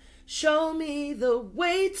love. Show me the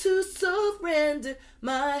way to surrender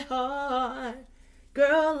my heart.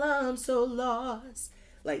 Girl, I'm so lost.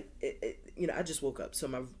 Like, you know, I just woke up, so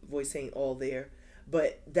my voice ain't all there.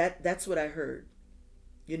 But that's what I heard.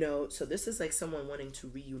 You know, so this is like someone wanting to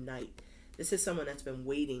reunite. This is someone that's been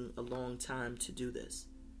waiting a long time to do this.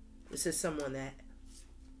 This is someone that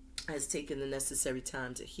has taken the necessary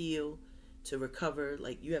time to heal, to recover.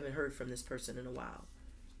 Like, you haven't heard from this person in a while.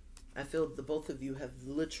 I feel the both of you have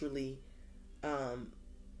literally,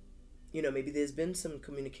 you know, maybe there's been some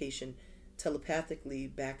communication telepathically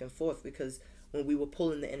back and forth, because when we were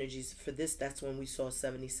pulling the energies for this, that's when we saw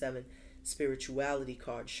 77 spirituality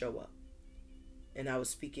card show up. And I was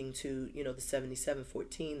speaking to, you know, the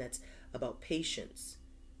 7714, that's about patience.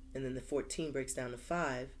 And then the 14 breaks down to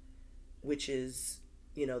 5, which is,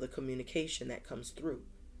 you know, the communication that comes through.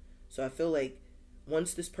 So I feel like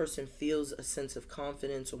once this person feels a sense of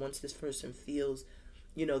confidence, or once this person feels,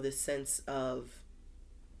 you know, this sense of,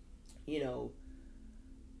 you know,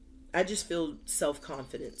 I just feel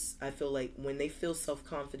self-confidence. I feel like when they feel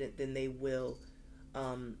self-confident, then they will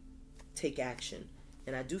take action.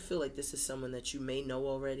 And I do feel like this is someone that you may know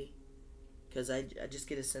already, because I just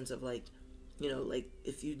get a sense of, like, you know, like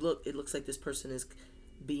if you look, it looks like this person is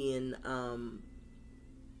being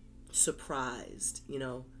surprised, you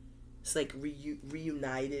know. It's like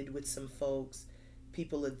reunited with some folks,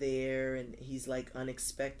 people are there, and he's like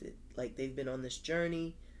unexpected, like they've been on this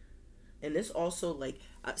journey. And this also, like,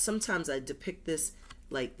 sometimes I depict this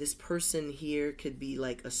like this person here could be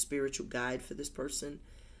like a spiritual guide for this person.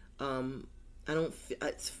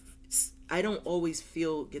 I don't always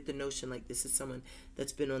get the notion like this is someone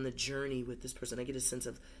that's been on the journey with this person. I get a sense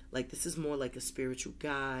of like this is more like a spiritual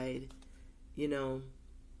guide, you know,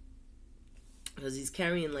 because he's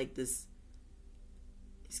carrying like this,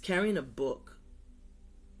 he's carrying a book,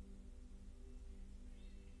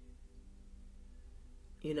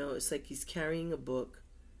 you know, it's like he's carrying a book,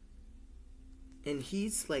 and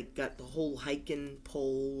he's like got the whole hiking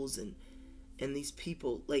poles and these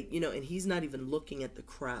people, like, you know, and he's not even looking at the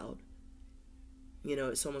crowd. You know,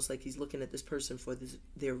 it's almost like he's looking at this person for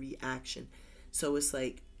their reaction. So it's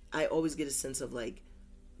like, I always get a sense of like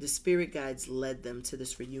the spirit guides led them to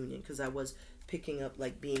this reunion, because I was picking up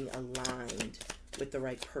like being aligned with the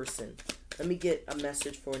right person. Let me get a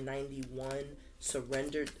message for 91,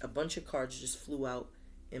 surrendered. A bunch of cards just flew out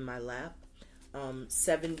in my lap.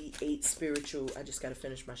 78, spiritual. I just got to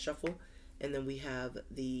finish my shuffle. And then we have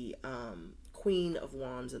the Queen of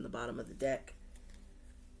Wands in the bottom of the deck.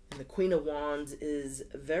 And the Queen of Wands is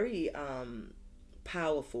very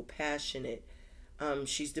powerful, passionate.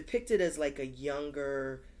 She's depicted as like a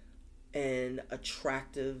younger and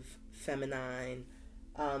attractive, feminine.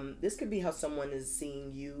 This could be how someone is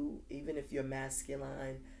seeing you, even if you're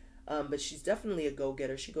masculine. But she's definitely a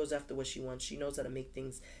go-getter. She goes after what she wants. She knows how to make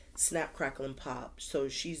things snap, crackle, and pop. So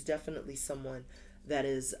she's definitely someone that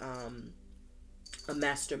is a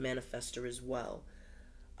master manifester as well.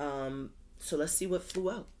 So let's see what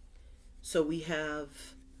flew out. So we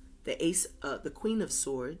have the Queen of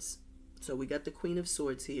Swords. So we got the Queen of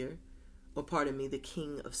Swords here, or pardon me, the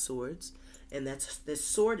King of Swords, and this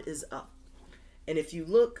sword is up. And if you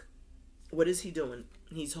look, what is he doing?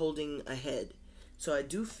 He's holding a head. So I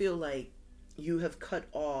do feel like you have cut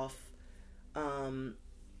off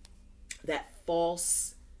that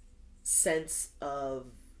false sense of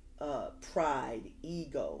pride,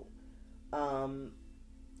 ego.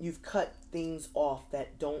 You've cut things off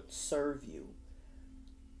that don't serve you.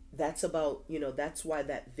 That's about, you know, that's why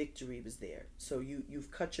that victory was there. So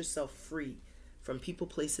you've cut yourself free from people,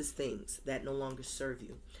 places, things that no longer serve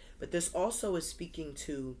you. But this also is speaking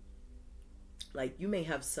to, like, you may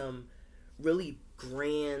have some really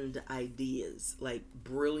grand ideas, like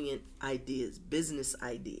brilliant ideas, business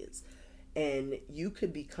ideas, and you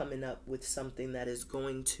could be coming up with something that is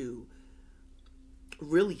going to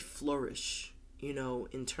really flourish, you know,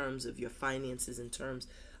 in terms of your finances, in terms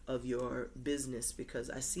of your business, because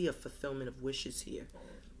I see a fulfillment of wishes here,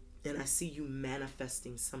 and I see you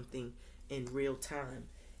manifesting something in real time.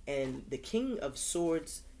 And the King of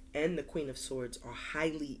Swords and the Queen of Swords are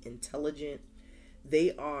highly intelligent.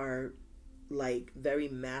 They are like very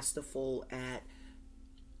masterful at,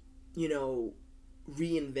 you know,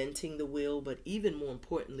 reinventing the wheel, but even more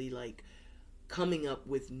importantly, like coming up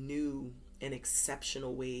with new and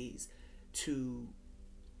exceptional ways to,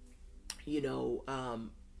 you know,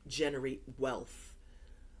 generate wealth.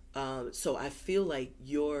 So I feel like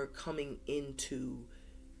you're coming into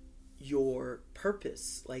your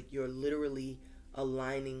purpose, like you're literally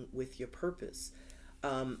aligning with your purpose.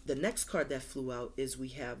 The next card that flew out is we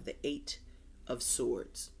have the Eight of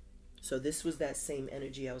Swords. So this was that same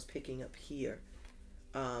energy I was picking up here,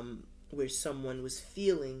 where someone was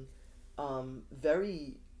feeling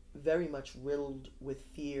very, very much riddled with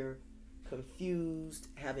fear, confused,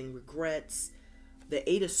 having regrets. The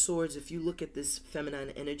Eight of Swords, if you look at this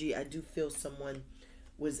feminine energy, I do feel someone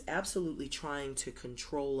was absolutely trying to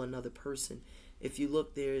control another person. If you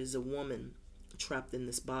look, there is a woman trapped in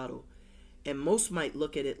this bottle. And most might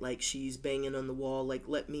look at it like she's banging on the wall, like,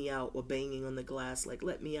 let me out, or banging on the glass, like,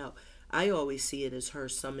 let me out. I always see it as her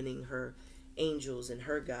summoning her angels and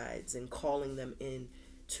her guides and calling them in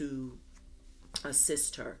to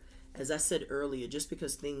assist her. As I said earlier, just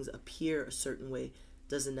because things appear a certain way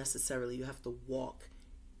doesn't necessarily, you have to walk,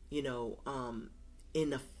 you know,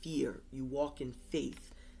 in a fear. You walk in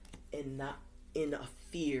faith and not in a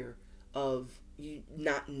fear of you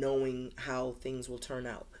not knowing how things will turn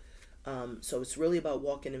out. So it's really about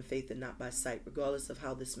walking in faith and not by sight. Regardless of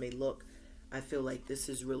how this may look, I feel like this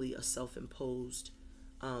is really a self-imposed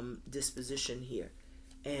disposition here.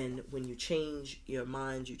 And when you change your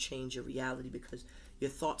mind, you change your reality, because your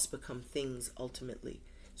thoughts become things ultimately.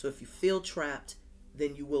 So if you feel trapped,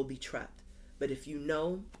 then you will be trapped. But if you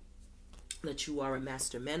know that you are a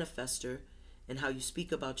master manifester, and how you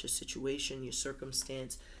speak about your situation, your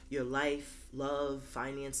circumstance, your life, love,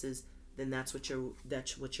 finances, then that's what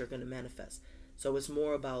you're going to manifest. So it's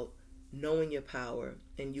more about knowing your power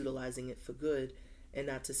and utilizing it for good, and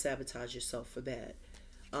not to sabotage yourself for bad.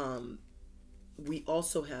 We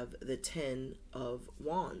also have the 10 of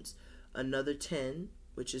Wands, another 10,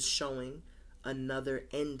 which is showing another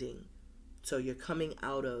ending. So you're coming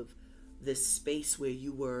out of this space where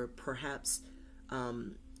you were perhaps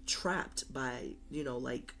trapped by, you know,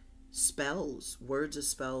 like spells, words of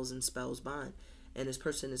spells and spells bind. And this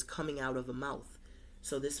person is coming out of a mouth.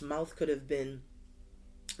 So this mouth could have been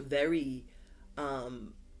very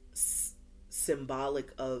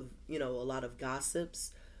symbolic of, you know, a lot of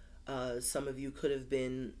gossips. Some of you could have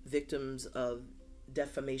been victims of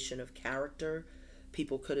defamation of character.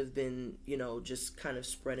 People could have been, you know, just kind of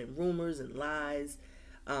spreading rumors and lies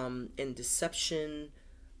and deception,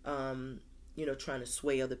 you know, trying to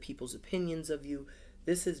sway other people's opinions of you.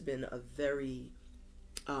 This has been a very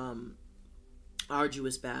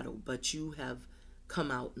arduous battle, but you have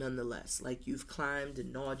come out nonetheless. Like, you've climbed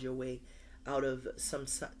and gnawed your way out of some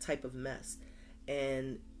type of mess.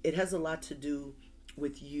 And it has a lot to do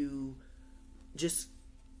with you just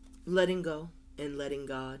letting go and letting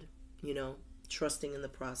God, you know, trusting in the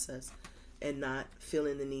process and not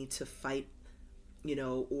feeling the need to fight, you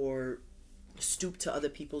know, or stoop to other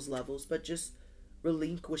people's levels, but just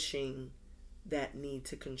relinquishing that need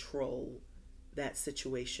to control that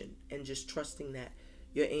situation and just trusting that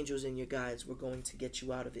your angels and your guides were going to get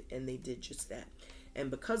you out of it, and they did just that.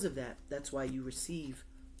 And because of that, that's why you receive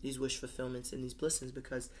these wish fulfillments and these blessings,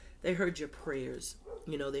 because they heard your prayers.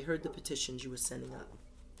 You know, they heard the petitions you were sending up.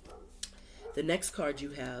 The next card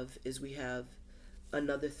you have is we have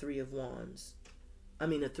another a 3 of Wands.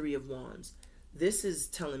 This is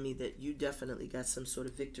telling me that you definitely got some sort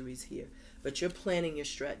of victories here, but you're planning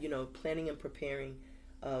your planning and preparing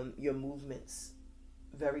your movements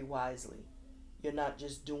very wisely. You're not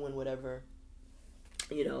just doing whatever,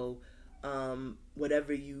 you know,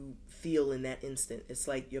 whatever you feel in that instant. It's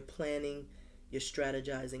like you're planning, you're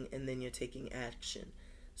strategizing, and then you're taking action.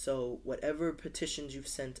 So whatever petitions you've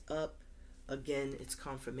sent up, again, it's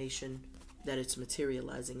confirmation that it's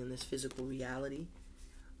materializing in this physical reality.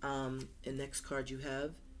 And next card you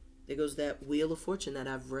have, there goes that Wheel of Fortune that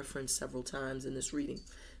I've referenced several times in this reading.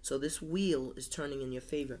 So this wheel is turning in your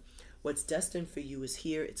favor. What's destined for you is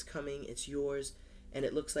here, it's coming, it's yours, and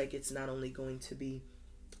it looks like it's not only going to be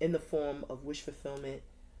in the form of wish fulfillment,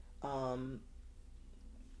 and,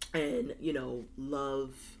 you know,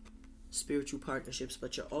 love, spiritual partnerships,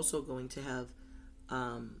 but you're also going to have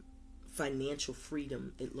financial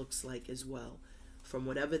freedom, it looks like, as well, from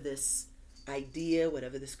whatever this idea,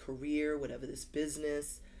 whatever this career, whatever this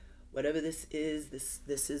business, whatever this is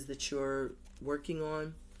that you're working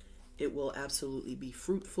on. It will absolutely be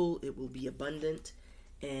fruitful, it will be abundant,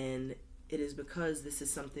 and it is because this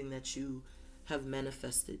is something that you have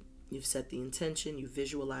manifested. You've set the intention, you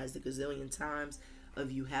visualized a gazillion times of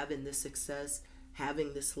you having this success,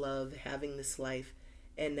 having this love, having this life,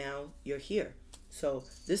 and now you're here. So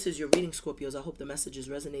this is your reading, Scorpios. I hope the message has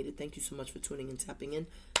resonated. Thank you so much for tuning and tapping in.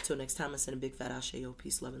 Until next time, I send a big fat ashayo.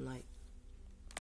 Peace, love, and light.